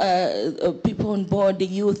all people on board, the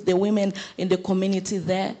youth, the women in the community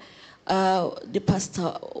there, the pastor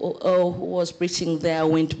who was preaching there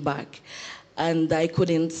went back. And I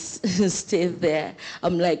couldn't stay there.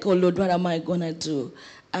 I'm like, oh Lord, what am I going to do?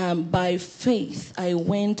 By faith, I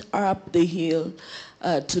went up the hill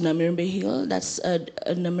to Namirembe Hill. That's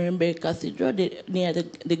Namirembe Cathedral near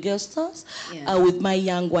the guest house with my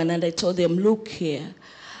young one. And I told them, look here,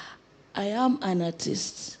 I am an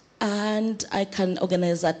artist and I can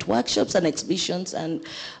organize art workshops and exhibitions, and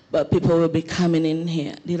people will be coming in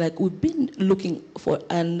here. They're like, we've been looking for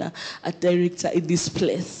a director in this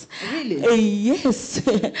place. Really? Yes.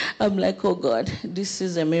 I'm like, oh God, this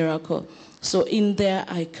is a miracle. So in there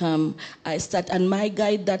I come, I start, and my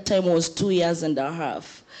guide that time was 2.5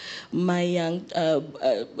 years. My young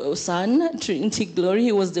son, Trinity Glory,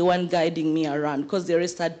 he was the one guiding me around because the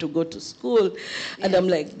rest had to go to school. And I'm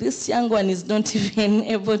like, this young one is not even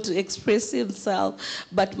able to express himself.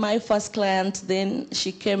 But my first client then,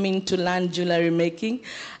 she came in to learn jewelry making.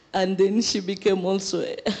 And then she became also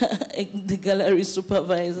the gallery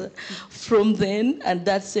supervisor. From then, and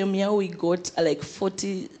that same year, we got like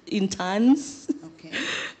 40 interns. Okay.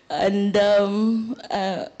 And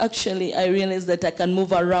actually, I realized that I can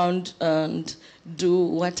move around and do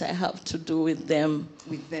what I have to do with them.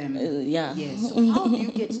 With them? Yeah. Yes. So how do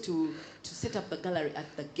you get to set up the gallery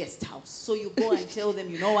at the guest house? So you go and tell them,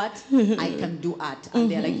 you know what, I can do art.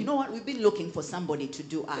 And they're like, you know what, we've been looking for somebody to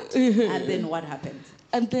do art. And then what happens?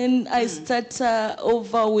 And then I start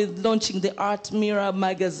over with launching the Art Mirror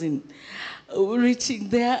magazine. Reaching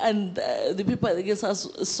there, and the people at the guest house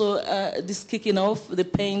saw this kicking off, the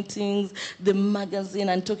paintings, the magazine,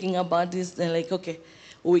 and talking about this. They're like, okay,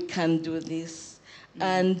 we can do this.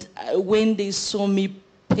 And when they saw me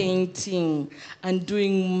painting and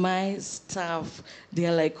doing my stuff.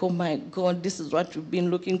 They're like, oh my God, this is what we've been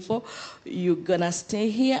looking for. You're gonna stay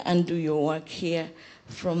here and do your work here.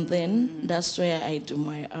 From then, that's where I do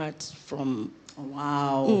my art from.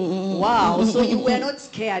 Wow. Wow. So you were not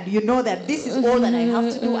scared. You know that this is all that I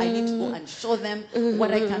have to do. I need to go and show them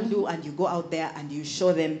what I can do. And you go out there and you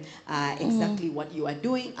show them exactly what you are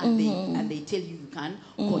doing. And they tell you can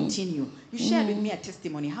continue. You shared with me a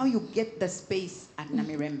testimony, how you get the space at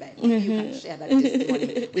Namirembe. If you can share that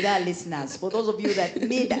testimony with our listeners. For those of you that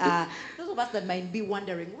need, those of us that might be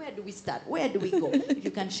wondering, where do we start? Where do we go? If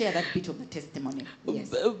you can share that bit of the testimony.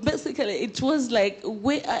 Yes. Basically, it was like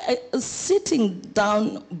sitting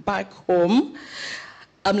down back home.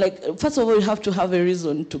 I'm like, first of all, you have to have a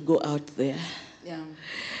reason to go out there. Yeah.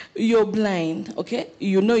 You're blind, okay?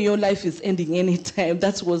 You know your life is ending anytime.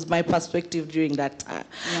 That was my perspective during that time.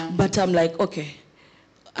 Yeah. But I'm like, okay,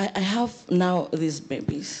 I have now these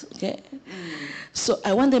babies, okay? So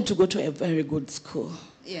I want them to go to a very good school.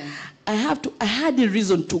 Yeah. I had a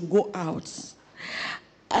reason to go out.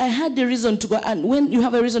 I had the reason to go, and when you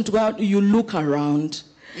have a reason to go out, you look around.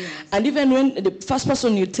 Yes. And even when the first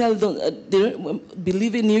person you tell them they don't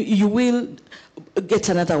believe in you, you will get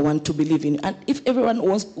another one to believe in you. And if everyone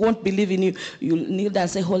won't believe in you, you'll kneel down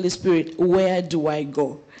and say, Holy Spirit, where do I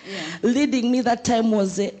go? Yeah. Leading me that time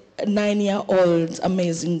was a 9-year-old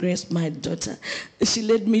Amazing Grace, my daughter. She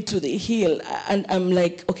led me to the hill, and I'm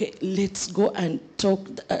like, okay, let's go and talk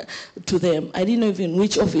to them. I didn't know even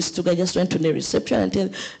which office to go. I just went to the reception and tell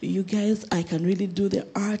you guys, I can really do the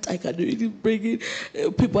art. I can really bring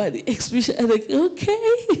in people at the exhibition. I'm like,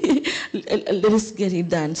 okay, let's get it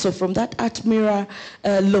done. So from that Art Mirror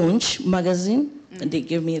launch magazine, they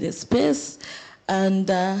gave me the space.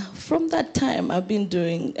 And from that time, I've been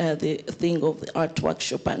doing the thing of the art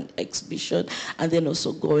workshop and exhibition, and then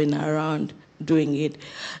also going around doing it.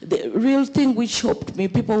 The real thing which helped me,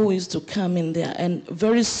 people who used to come in there, and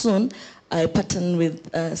very soon, I partnered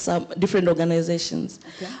with some different organizations.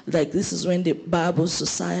 Okay. Like this is when the Bible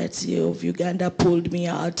Society of Uganda pulled me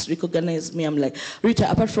out, recognized me. I'm like, Ritah,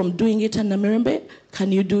 apart from doing it in Namirembe,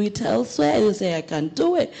 can you do it elsewhere? They say I can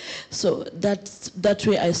do it. So that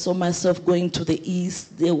way I saw myself going to the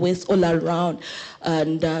east, the west, all around,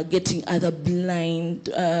 and getting other blind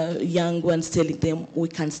young ones, telling them we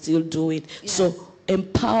can still do it. Yes. So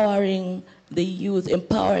empowering the youth,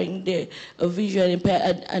 empowering the visually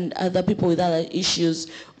impaired and other people with other issues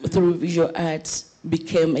through visual arts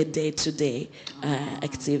became a day-to-day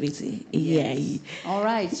activity. Yes. Yeah. All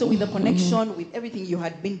right. So with the connection, with everything you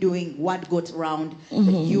had been doing, what got around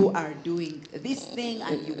that you are doing this thing,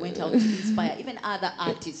 and you went out to inspire even other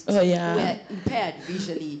artists who were impaired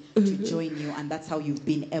visually to join you, and that's how you've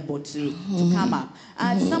been able to come up.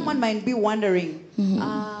 And someone might be wondering,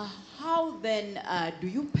 how then do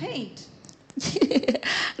you paint?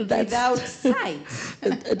 Without sight?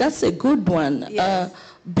 That's a good one. Yes.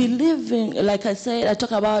 Believing, like I said, I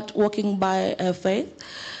talk about walking by faith.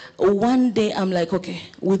 One day I'm like, okay,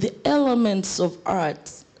 with the elements of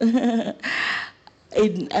art, I'm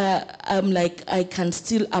like, I can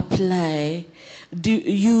still apply,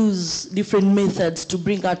 use different methods to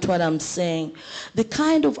bring out what I'm saying. The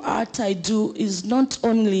kind of art I do is not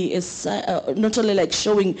only like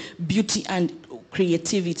showing beauty and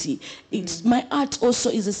creativity. It's my art also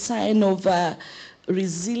is a sign of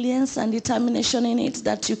resilience and determination in it,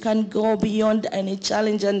 that you can go beyond any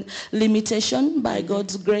challenge and limitation by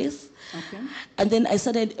God's grace. Okay. And then I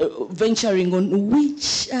started venturing on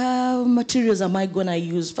which materials am I gonna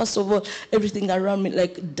use. First of all, everything around me,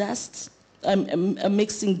 like dust. I'm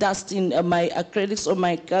mixing dust in my acrylics or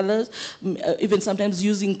my colors, even sometimes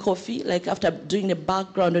using coffee, like after doing a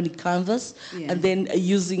background on the canvas, and then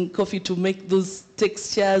using coffee to make those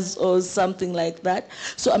textures or something like that.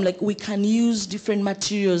 So I'm like, we can use different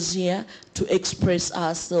materials here to express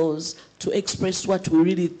ourselves, to express what we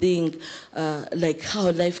really think, like how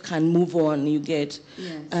life can move on, you get?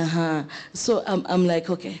 Yes. So I'm like,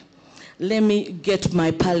 okay. Let me get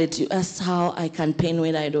my palette. You asked how I can paint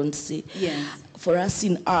when I don't see. Yes. For us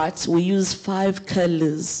in art, we use 5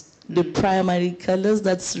 colors. The primary colors,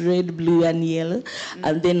 that's red, blue, and yellow.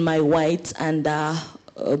 And then my white and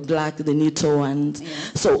black, the neutral ones.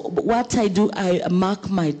 Yes. So what I do, I mark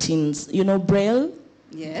my tins. You know Braille?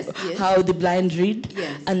 Yes, yes. How the blind read.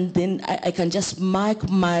 Yes. And then I can just mark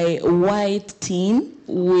my white tin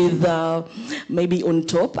with maybe on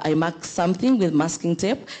top, I mark something with masking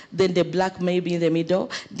tape, then the black maybe in the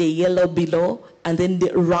middle, the yellow below, and then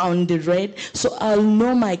the round, the red. So I'll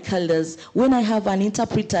know my colors. When I have an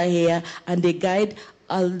interpreter here and a guide,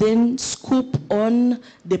 I'll then scoop on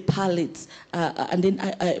the pallets, and then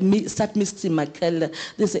I start mixing my color.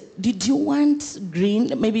 They say, did you want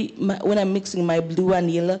green? Maybe when I'm mixing my blue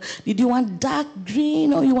and yellow, did you want dark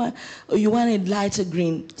green or you want a lighter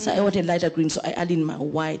green? So I wanted lighter green, so I add in my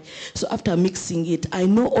white. So after mixing it, I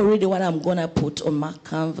know already what I'm gonna put on my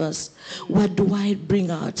canvas. What do I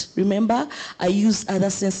bring out? Remember, I use other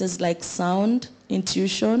senses like sound,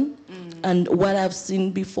 intuition, and what I've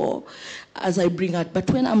seen before as I bring out. But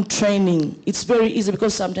when I'm training, it's very easy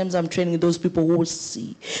because sometimes I'm training those people who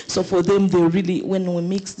see. So for them, they really, when we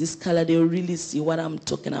mix this color, they really see what I'm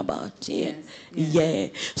talking about. Yeah. Yes. Yeah.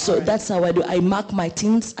 So that's how I do. I mark my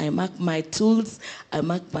things, I mark my tools, I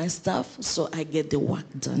mark my stuff, so I get the work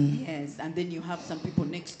done. Yes, and then you have some people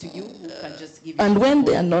next to you who can just give you. And when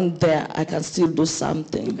they are not there, I can still do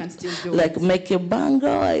something. You can still do like make a bangle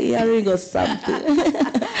or a earring or something.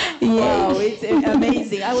 Yeah. Wow, it's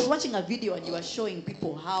amazing. I was watching a video and you were showing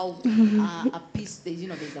people how a piece, there's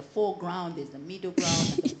a foreground, there's the middle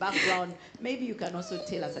ground, and the background. Maybe you can also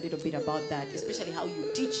tell us a little bit about that, especially how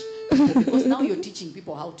you teach people, because now you're teaching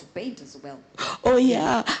people how to paint as well. Oh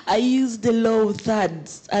yeah, I use the law of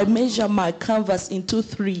thirds. I measure my canvas into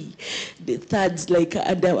 3. The thirds,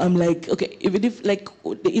 and I'm like, okay, even if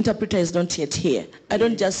the interpreter is not yet here, I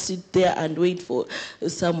don't just sit there and wait for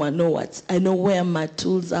someone know what. I know where my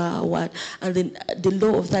tools are, what, and then the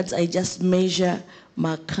law of thirds, I just measure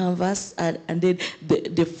my canvas and then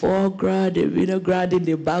the foreground, the midground, and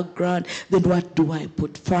the background. Then what do I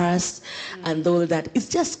put first and all that? It's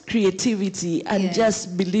just creativity and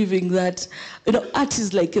just believing that art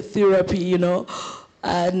is like a therapy,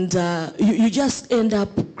 and you just end up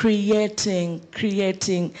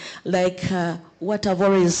creating like what I've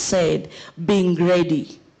always said, being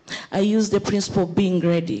ready. I use the principle of being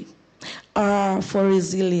ready. R for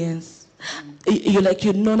resilience. You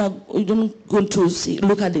don't go to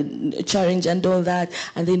look at the challenge and all that,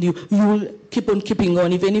 and then you will keep on keeping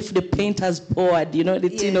on, even if the paint has poured,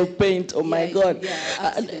 the tin of paint. Oh my God!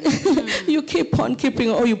 You keep on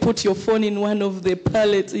keeping on. Or you put your phone in one of the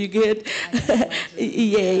palettes. You get,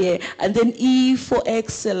 and then E for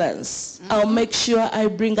excellence. I'll make sure I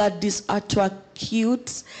bring out this artwork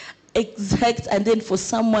cute. Exact, and then for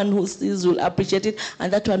someone who sees will appreciate it,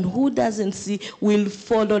 and that one who doesn't see will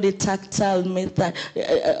follow the tactile method,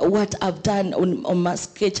 what I've done on my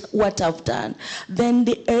sketch, what I've done. Then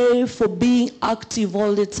the A for being active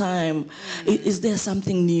all the time. Is there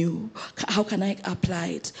something new? How can I apply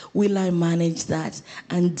it? Will I manage that?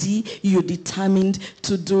 And D, you're determined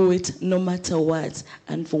to do it no matter what.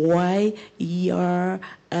 And for Y, you're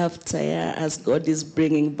after year as God is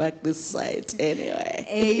bringing back the site anyway.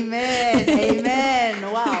 Amen. Amen.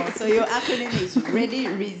 Wow. So your acronym is ready,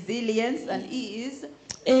 resilience, and E is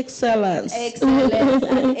excellence. Excellence.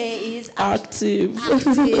 And A is active.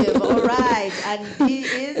 Active. All right. And D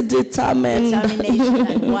is determined. Determination.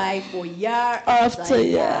 And Y for year after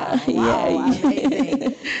year. Wow.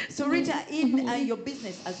 Amazing. So Ritah, in your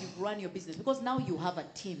business, as you run your business, because now you have a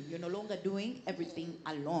team, you're no longer doing everything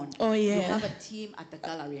alone. Oh yeah. You have a team at the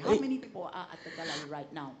gallery. How many people are at the gallery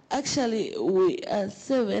right now? Actually, we are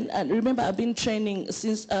 7. And remember, I've been training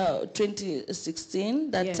since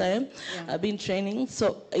 2016. That time, I've been training.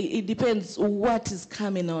 So it depends what is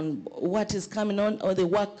coming on, or the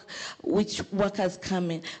work, which work has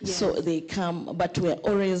come in. Yes. So they come, but we're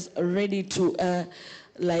always ready to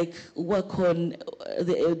work on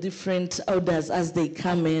the different orders as they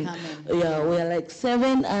come in. Yeah, we are like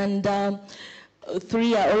 7, and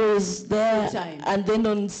 3 are always there, and then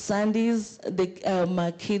on Sundays,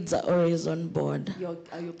 my kids are always on board. Your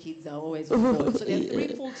kids are always on board. So there are 3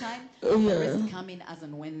 full-time, the rest come in as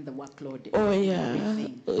and when the workload is. Oh yeah.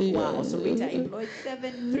 Wow, so Ritah employed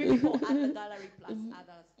 7, 3 people at the gallery plus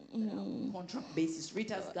others. Contract basis.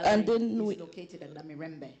 Ritah's gallery is located at the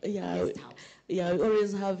Mirembe guest house. Yeah, we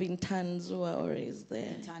always have interns who are always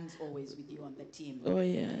there. Interns always with you on the team. Oh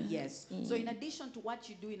yeah. Yes. So in addition to what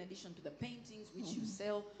you do, in addition to the paintings which you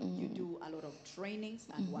sell, you do a lot of trainings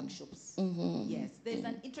and workshops. Yes. There's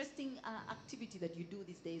an interesting activity that you do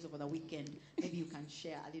these days over the weekend. Maybe you can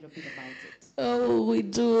share a little bit about it. Oh, we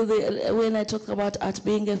do when I talk about art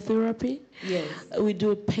being a therapy. Yes. We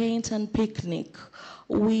do paint and picnic.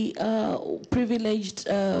 We privileged,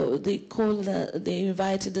 they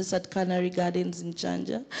invited us at Canary Gardens in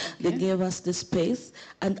Chanja. Okay. They gave us the space.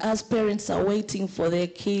 And as parents are waiting for their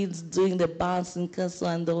kids doing the bouncing castle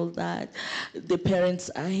and all that, the parents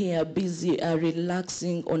are here busy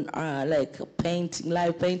relaxing on painting,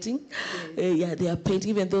 live painting. Yes. They are painting.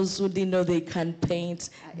 Even those who didn't know they can paint,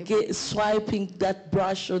 swiping that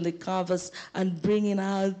brush on the canvas and bringing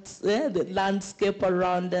out the landscape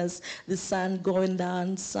around us, the sun going down,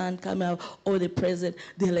 and son come out, or the present,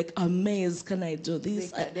 they're like amazed. Can I do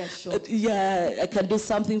this? They're shocked. Yeah, I can do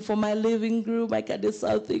something for my living room. I can do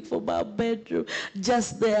something for my bedroom.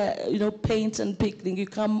 Just there, paint and picnic. You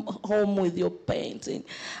come home with your painting.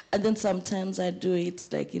 And then sometimes I do it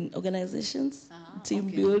like in organizations. Team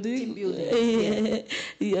building.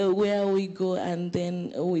 Yeah, where we go and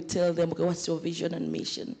then we tell them, okay, what's your vision and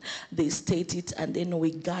mission? They state it and then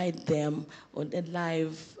we guide them on a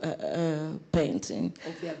live painting.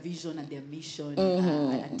 Of their vision and their mission,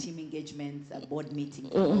 team engagements, board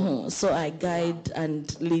meetings. So I guide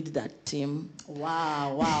and lead that team.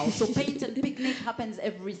 Wow. So Paint and Picnic happens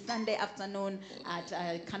every Sunday afternoon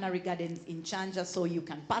at Canary Gardens in Chanja, so you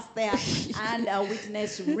can pass there and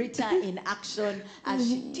witness Ritah in action as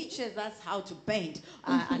she teaches us how to paint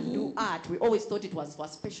and do art. We always thought it was for a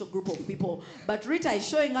special group of people, but Ritah is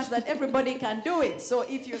showing us that everybody can do it. So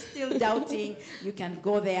if you're still doubting, you can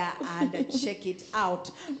go there and check it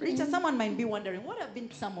out. Ritah, someone might be wondering, what have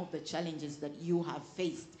been some of the challenges that you have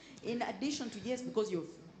faced? In addition to, yes, because you're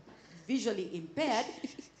visually impaired,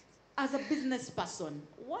 as a business person,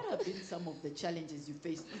 what have been some of the challenges you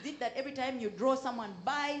faced? Is it that every time you draw, someone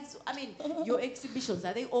buys? I mean, your exhibitions,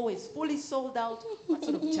 are they always fully sold out? What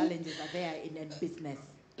sort of challenges are there in a business?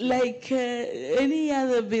 Like any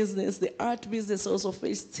other business, the art business also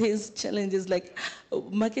faces challenges like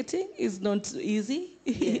marketing is not easy.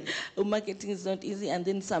 Yes. Marketing is not easy, and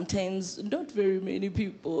then sometimes not very many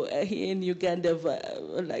people here in Uganda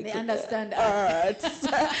they understand art.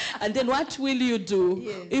 And then what will you do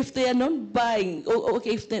if they are not buying?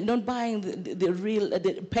 If they're not buying the real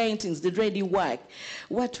the paintings, the ready work,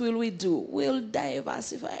 what will we do? We'll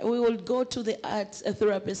diversify. We will go to the art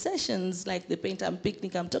therapy sessions like the Paint and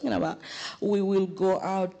Picnic I'm talking about. We will go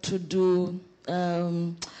out to do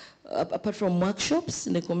apart from workshops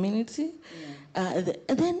in the community. And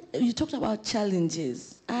then you talked about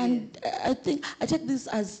challenges, and I think I take this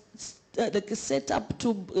as like a setup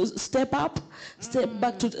to step up, step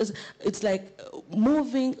back to. It's like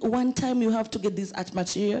moving. One time you have to get this art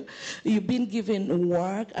material, you've been given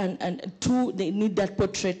work, and two, they need that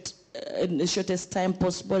portrait in the shortest time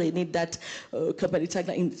possible. They need that company tag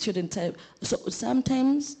in the shortest time. So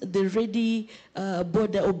sometimes the ready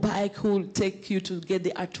border or bike who will take you to get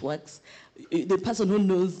the artworks, the person who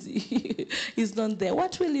knows is not there.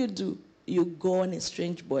 What will you do? You go on a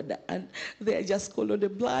strange border and they just call on the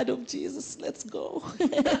blood of Jesus. Let's go.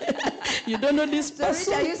 You don't know this person.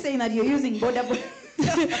 So Ritah, are you saying that you're using border?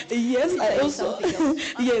 Yes, I also,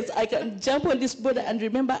 yes, I can jump on this border and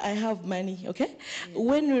remember I have money, okay? Yeah.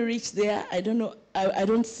 When we reach there, I don't know, I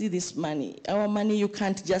don't see this money. Our money you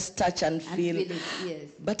can't just touch and feel. It, yes.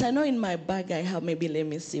 But I know in my bag I have maybe, let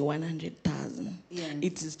me see, 100,000. Yes.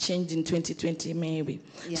 It is changed in 2020 maybe.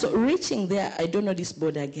 Yeah. So reaching there, I don't know this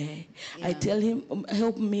border guy. Yeah. I tell him,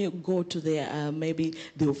 help me go to the, maybe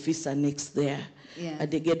the officer next there. Yeah.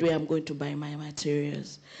 At the gate where I'm going to buy my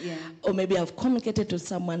materials. Yeah. Or maybe I've communicated to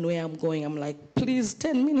someone where I'm going. I'm like, please,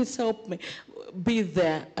 10 minutes, help me. Be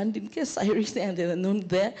there. And in case I reach there and they're not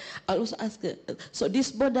there, I'll also ask, so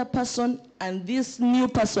this border person and this new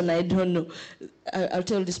person, I don't know, I'll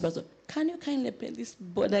tell this person, can you kindly pay this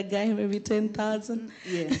border guy maybe 10,000?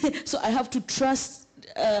 Yeah. So I have to trust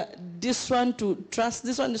this one to trust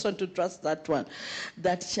this one to trust that one.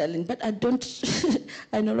 That challenge. But I don't,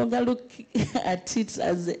 I no longer look at it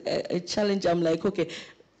as a challenge. I'm like, okay,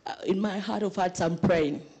 in my heart of hearts, I'm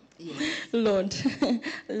praying. Yes. Lord,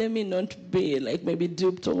 let me not be like maybe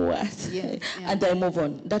duped or what. Yes, yeah. And I move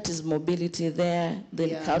on. That is mobility there,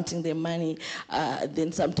 then counting the money,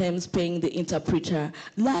 then sometimes paying the interpreter.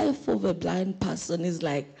 Life of a blind person is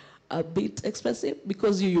like a bit expensive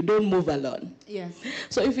because you don't move alone. Yes.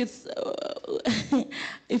 So if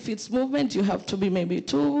it's movement, you have to be maybe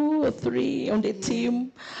 2 or 3 on the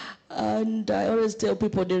team. And I always tell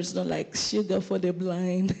people there's no like sugar for the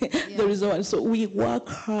blind. There is one. So we work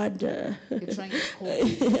harder. You're trying to cope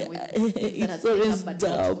with it's always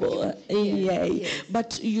double. Yes.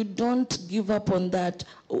 But you don't give up on that.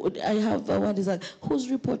 I have what is that? Whose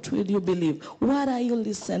report will you believe? What are you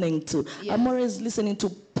listening to? Yes. I'm always listening to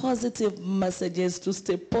positive messages to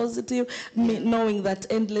stay positive, knowing that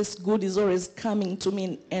endless good is always coming to me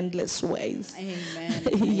in endless ways. Amen.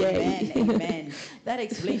 Amen. Amen. That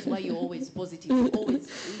explains why you're always positive. You're always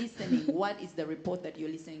listening. What is the report that you're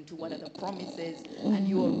listening to? What are the promises? And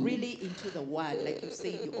you are really into the word. Like you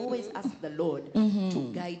say, you always ask the Lord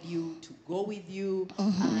to guide you, to go with you.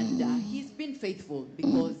 And he's been faithful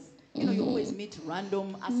because You know, you always meet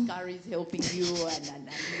random askaris helping you, and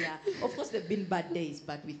yeah. Of course, there've been bad days,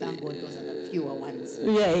 but we thank God those are the fewer ones.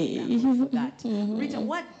 Yeah. Thank God for that. Ritah,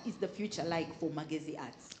 what is the future like for Magezi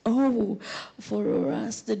Arts? Oh, for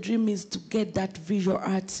us, the dream is to get that visual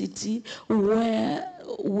art city where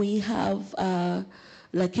we have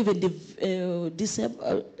like even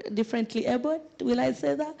differently abled, will I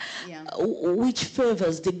say that? Yeah. Which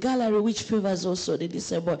favors the gallery, which favors also the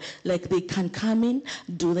disabled. Like they can come in,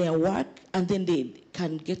 do their work, and then they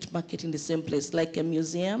can get market in the same place, like a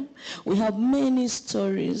museum. We have many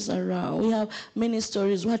stories around. We have many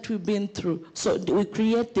stories, what we've been through. So we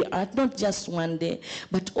create the art, not just one day,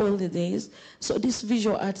 but all the days. So this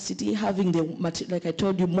visual art city, having the, like I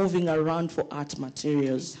told you, moving around for art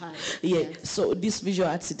materials. Yeah. Yes. So this visual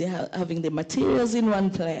art city, having the materials in one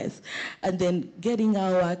place, and then getting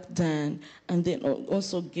our work done, and then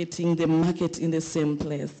also getting the market in the same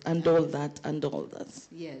place, and all that, and all that.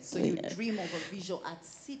 Yes, so you dream of a visual art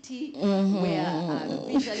city where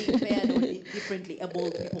visually impaired or differently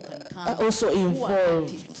able people can come. Also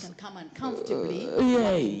involved. Can come and comfortably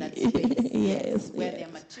work in that space. Yes. Where their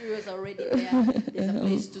materials are already there. There's a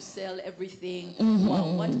place to sell everything.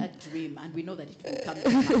 Wow, what a dream. And we know that it will come to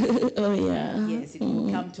pass. Oh, yeah. Yes, it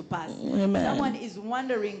will come to pass. Amen. Someone is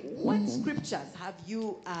wondering, what scriptures have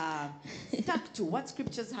you stuck to? What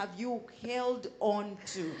scriptures have you held on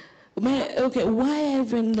to? Okay, why I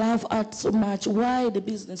even love art so much? Why the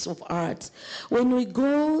business of art? When we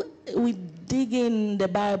go, we dig in the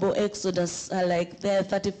Bible, Exodus, like there,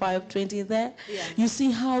 35:20 there. Yeah. You see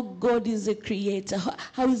how God is a creator.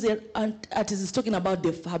 How is an artist? He's talking about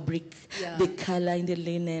the fabric, the color in the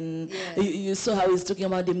linen. Yes. You saw how he's talking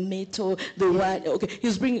about the metal, the white. Okay,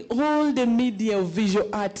 he's bringing all the media of visual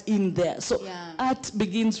art in there. So art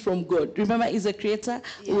begins from God. Remember, he's a creator.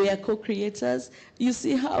 We are co-creators. You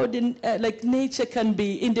see how like nature can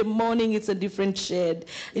be. In the morning, it's a different shade.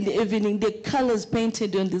 In the evening, the colors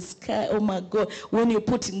painted on the sky. Oh my God! When you're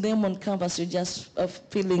putting them on canvas, you're just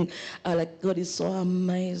feeling like God is so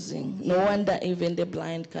amazing. No wonder even the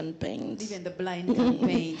blind can paint. Even the blind can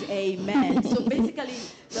paint. Amen. So basically,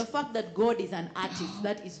 the fact that God is an artist,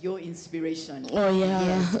 that is your inspiration. Oh yeah.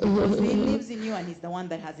 Yes, because He lives in you and is the one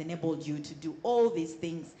that has enabled you to do all these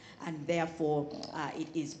things, and therefore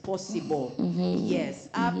it is possible. Yes.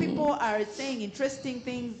 People are saying interesting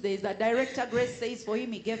things. There's a director, Grace says for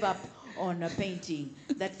him he gave up on a painting.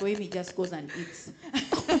 That for him he just goes and eats.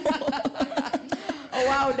 Oh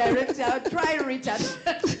wow, director, I'll try Richard.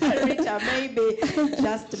 Richard, maybe,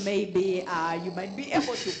 just maybe, you might be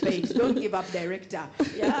able to paint. Don't give up, director.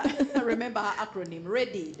 Yeah, remember her acronym,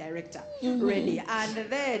 ready, director, ready. And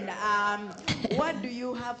then, what do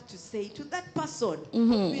you have to say to that person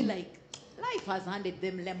who feel like life has handed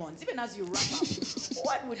them lemons? Even as you wrap up,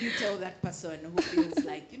 what would you tell that person who feels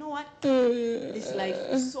like, you know what, this life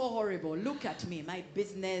is so horrible. Look at me, my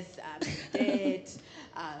business, I'm in debt,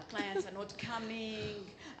 clients are not coming,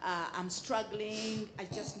 I'm struggling, I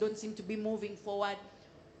just don't seem to be moving forward.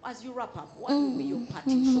 As you wrap up, what would be your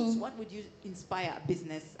parting shots? What would you inspire a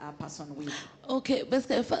business person with? Okay,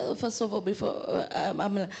 basically, first of all, before,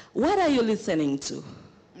 what are you listening to?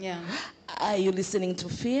 Yeah. Are you listening to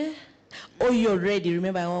fear? Or you're ready?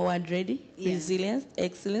 Remember our word, ready? Yeah. Resilience,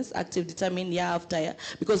 excellence, active, determined, year after year.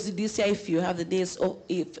 Because this year, if you have the days,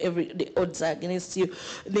 if the odds are against you,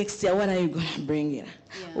 next year, what are you going to bring in?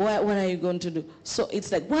 Yeah. What are you going to do? So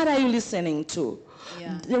it's like, what are you listening to?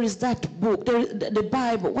 Yeah. There is that book, the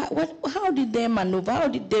Bible. How did they maneuver? How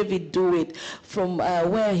did David do it from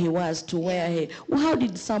where he was to where he? How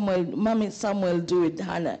did Samuel do it,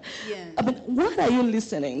 Hannah? Yeah. I mean, what are you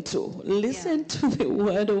listening to? Listen to the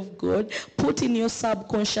Word of God. Put in your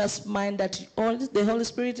subconscious mind that the Holy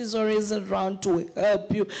Spirit is always around to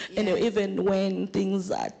help you. And even when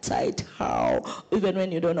things are tight, even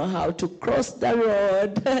when you don't know how to cross the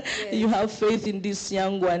road, you have faith in this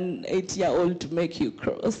young one, 8-year-old, to make you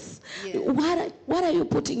cross. What are you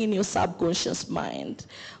putting in your subconscious mind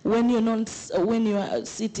when you are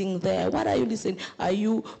sitting there? What are you listening? Are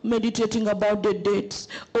you meditating about the dates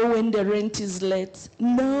or when the rent is late?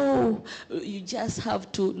 No, you just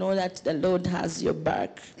have to know that the Lord has your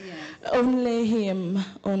back. Only Him,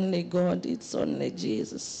 only God. It's only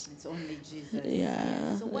Jesus. It's only Jesus.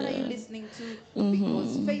 Yeah. So what are you listening to?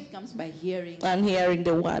 Because faith comes by hearing. And hearing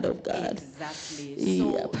the Word of God. Exactly.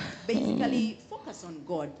 So basically, focus on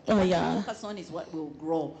God. What you focus on is what will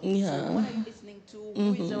grow. Yeah. So what are you listening to?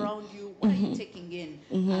 Who is around you? What are you taking in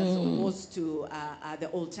as opposed to the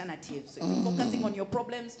alternatives? So if you're focusing on your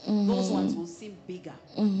problems, those ones will seem bigger.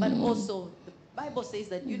 But also Bible says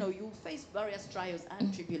that, you know, you face various trials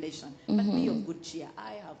and tribulation, but be of good cheer.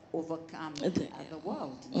 I have overcome the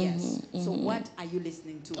world. Yes. So what are you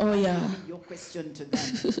listening to? Oh, yeah. Your question to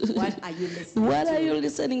them. What are you listening What to? are you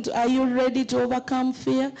listening to? Are you ready to overcome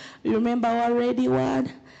fear? Remember our ready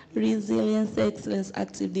word? Resilience, excellence,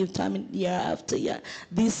 active, determined year after year.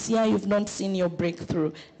 This year you've not seen your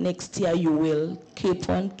breakthrough. Next year you will. Keep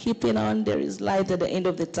on keeping on. There is light at the end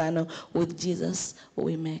of the tunnel. With Jesus,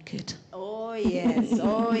 we make it. Oh, yes.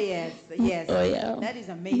 Oh, yes. Yes. Oh, yeah. That is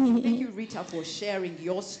amazing. Thank you, Ritah, for sharing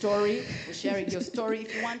your story. If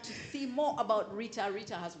you want to see more about Ritah,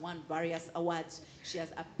 Ritah has won various awards. She has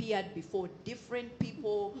appeared before different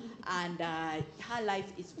people, and her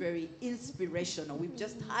life is very inspirational. We've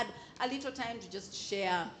just had a little time to just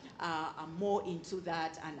share more into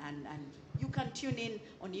that, and you can tune in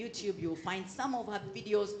on YouTube. You'll find some of her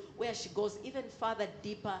videos where she goes even further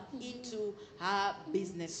deeper into her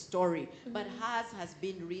business story. But hers has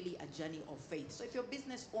been really a journey of faith. So if you're a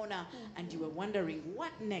business owner and you were wondering,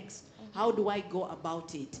 what next? How do I go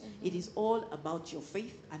about it? It is all about your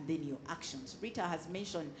faith and then your actions. Ritah has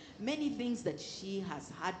mentioned many things that she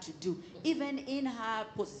has had to do, even in her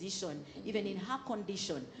position, even in her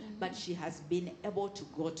condition, but she has been able to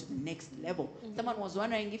go to the next level. Someone was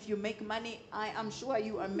wondering if you make money. I am sure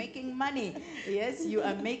you are making money. Yes, you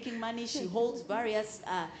are making money. She holds various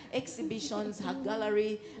exhibitions. Her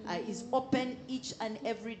gallery is open each and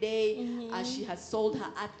every day. She has sold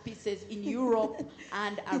her art pieces in Europe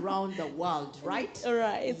and around the world, right?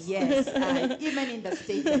 Right. Yes, even in the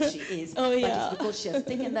state that she is. Oh, yeah. But it's because she has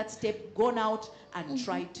taken that step, gone out and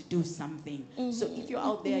tried to do something. So if you're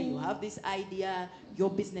out there, you have this idea, your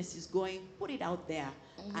business is going, put it out there,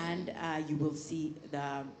 and you will see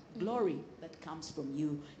the glory that comes from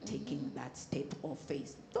you taking that step of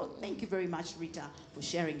faith. So thank you very much, Ritah, for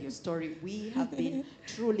sharing your story. We have been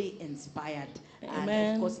truly inspired. Amen.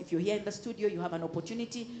 And of course, if you're here in the studio, you have an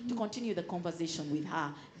opportunity to continue the conversation with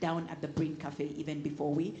her down at the Brain Cafe, even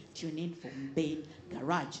before we tune in from Bain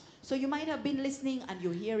Garage. So you might have been listening and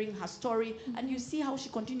you're hearing her story, and you see how she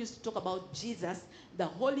continues to talk about Jesus, the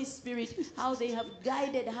Holy Spirit, how they have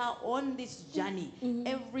guided her on this journey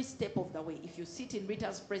every step of the way. If you sit in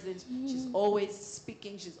Ritah's presence, she's always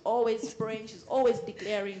speaking, she's always praying, she's always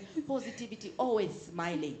declaring positivity, always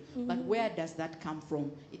smiling. But where does that come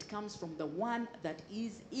from? It comes from the one that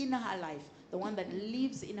is in her life, the one that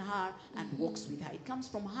lives in her and walks with her. It comes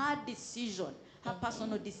from her decision, her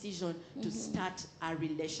personal decision to start a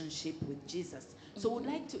relationship with Jesus. So we'd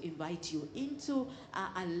like to invite you into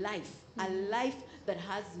a life that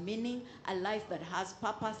has meaning, a life that has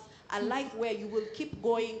purpose, a life where you will keep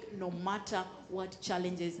going no matter what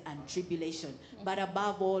challenges and tribulation. But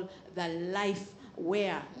above all, the life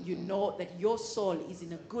where you know that your soul is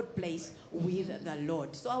in a good place with the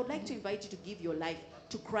Lord. So I would like to invite you to give your life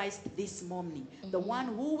to Christ this morning, the one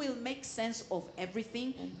who will make sense of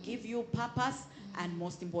everything, give you purpose, and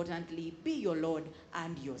most importantly, be your Lord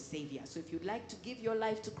and your Savior. So if you'd like to give your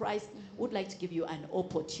life to Christ, would like to give you an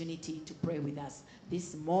opportunity to pray with us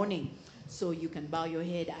this morning. So you can bow your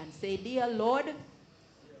head and say, Dear Lord,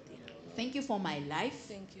 thank you for my life.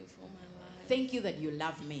 Thank you for my life. Thank you that you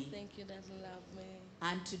love me. Thank you that you love me.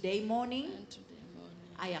 And today morning,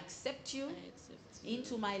 I accept you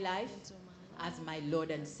into my life as my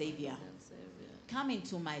Lord and Savior. Come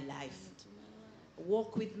into my life.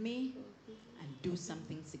 Walk with me and do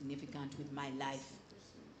something significant with my life.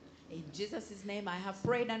 In Jesus' name I have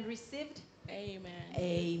prayed and received. Amen.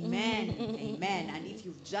 Amen. Amen. And if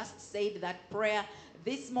you've just said that prayer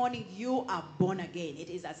this morning, you are born again. It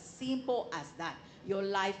is as simple as that. Your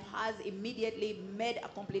life has immediately made a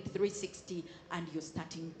complete 360, and you're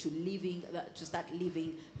starting to start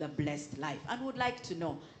living the blessed life. And would like to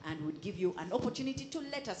know, and would give you an opportunity to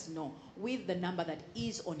let us know with the number that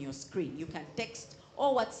is on your screen. You can text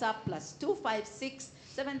or WhatsApp +256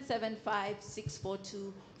 775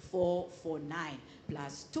 642 449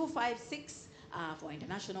 +256 for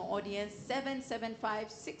international audience 775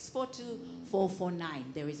 642 449.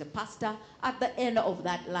 There is a pastor at the end of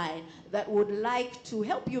that line that would like to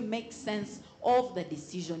help you make sense of the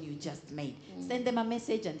decision you just made. Send them a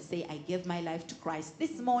message and say, I gave my life to Christ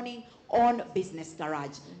this morning on Business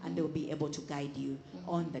Garage, and they'll be able to guide you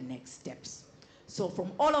on the next steps. So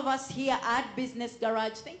from all of us here at Business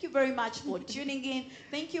Garage, thank you very much for tuning in.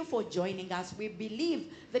 Thank you for joining us. We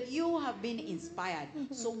believe that you have been inspired.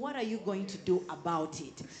 So what are you going to do about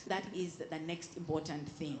it? That is the next important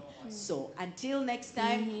thing. So until next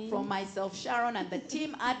time, from myself, Sharon, and the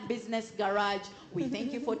team at Business Garage, we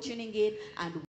thank you for tuning in, and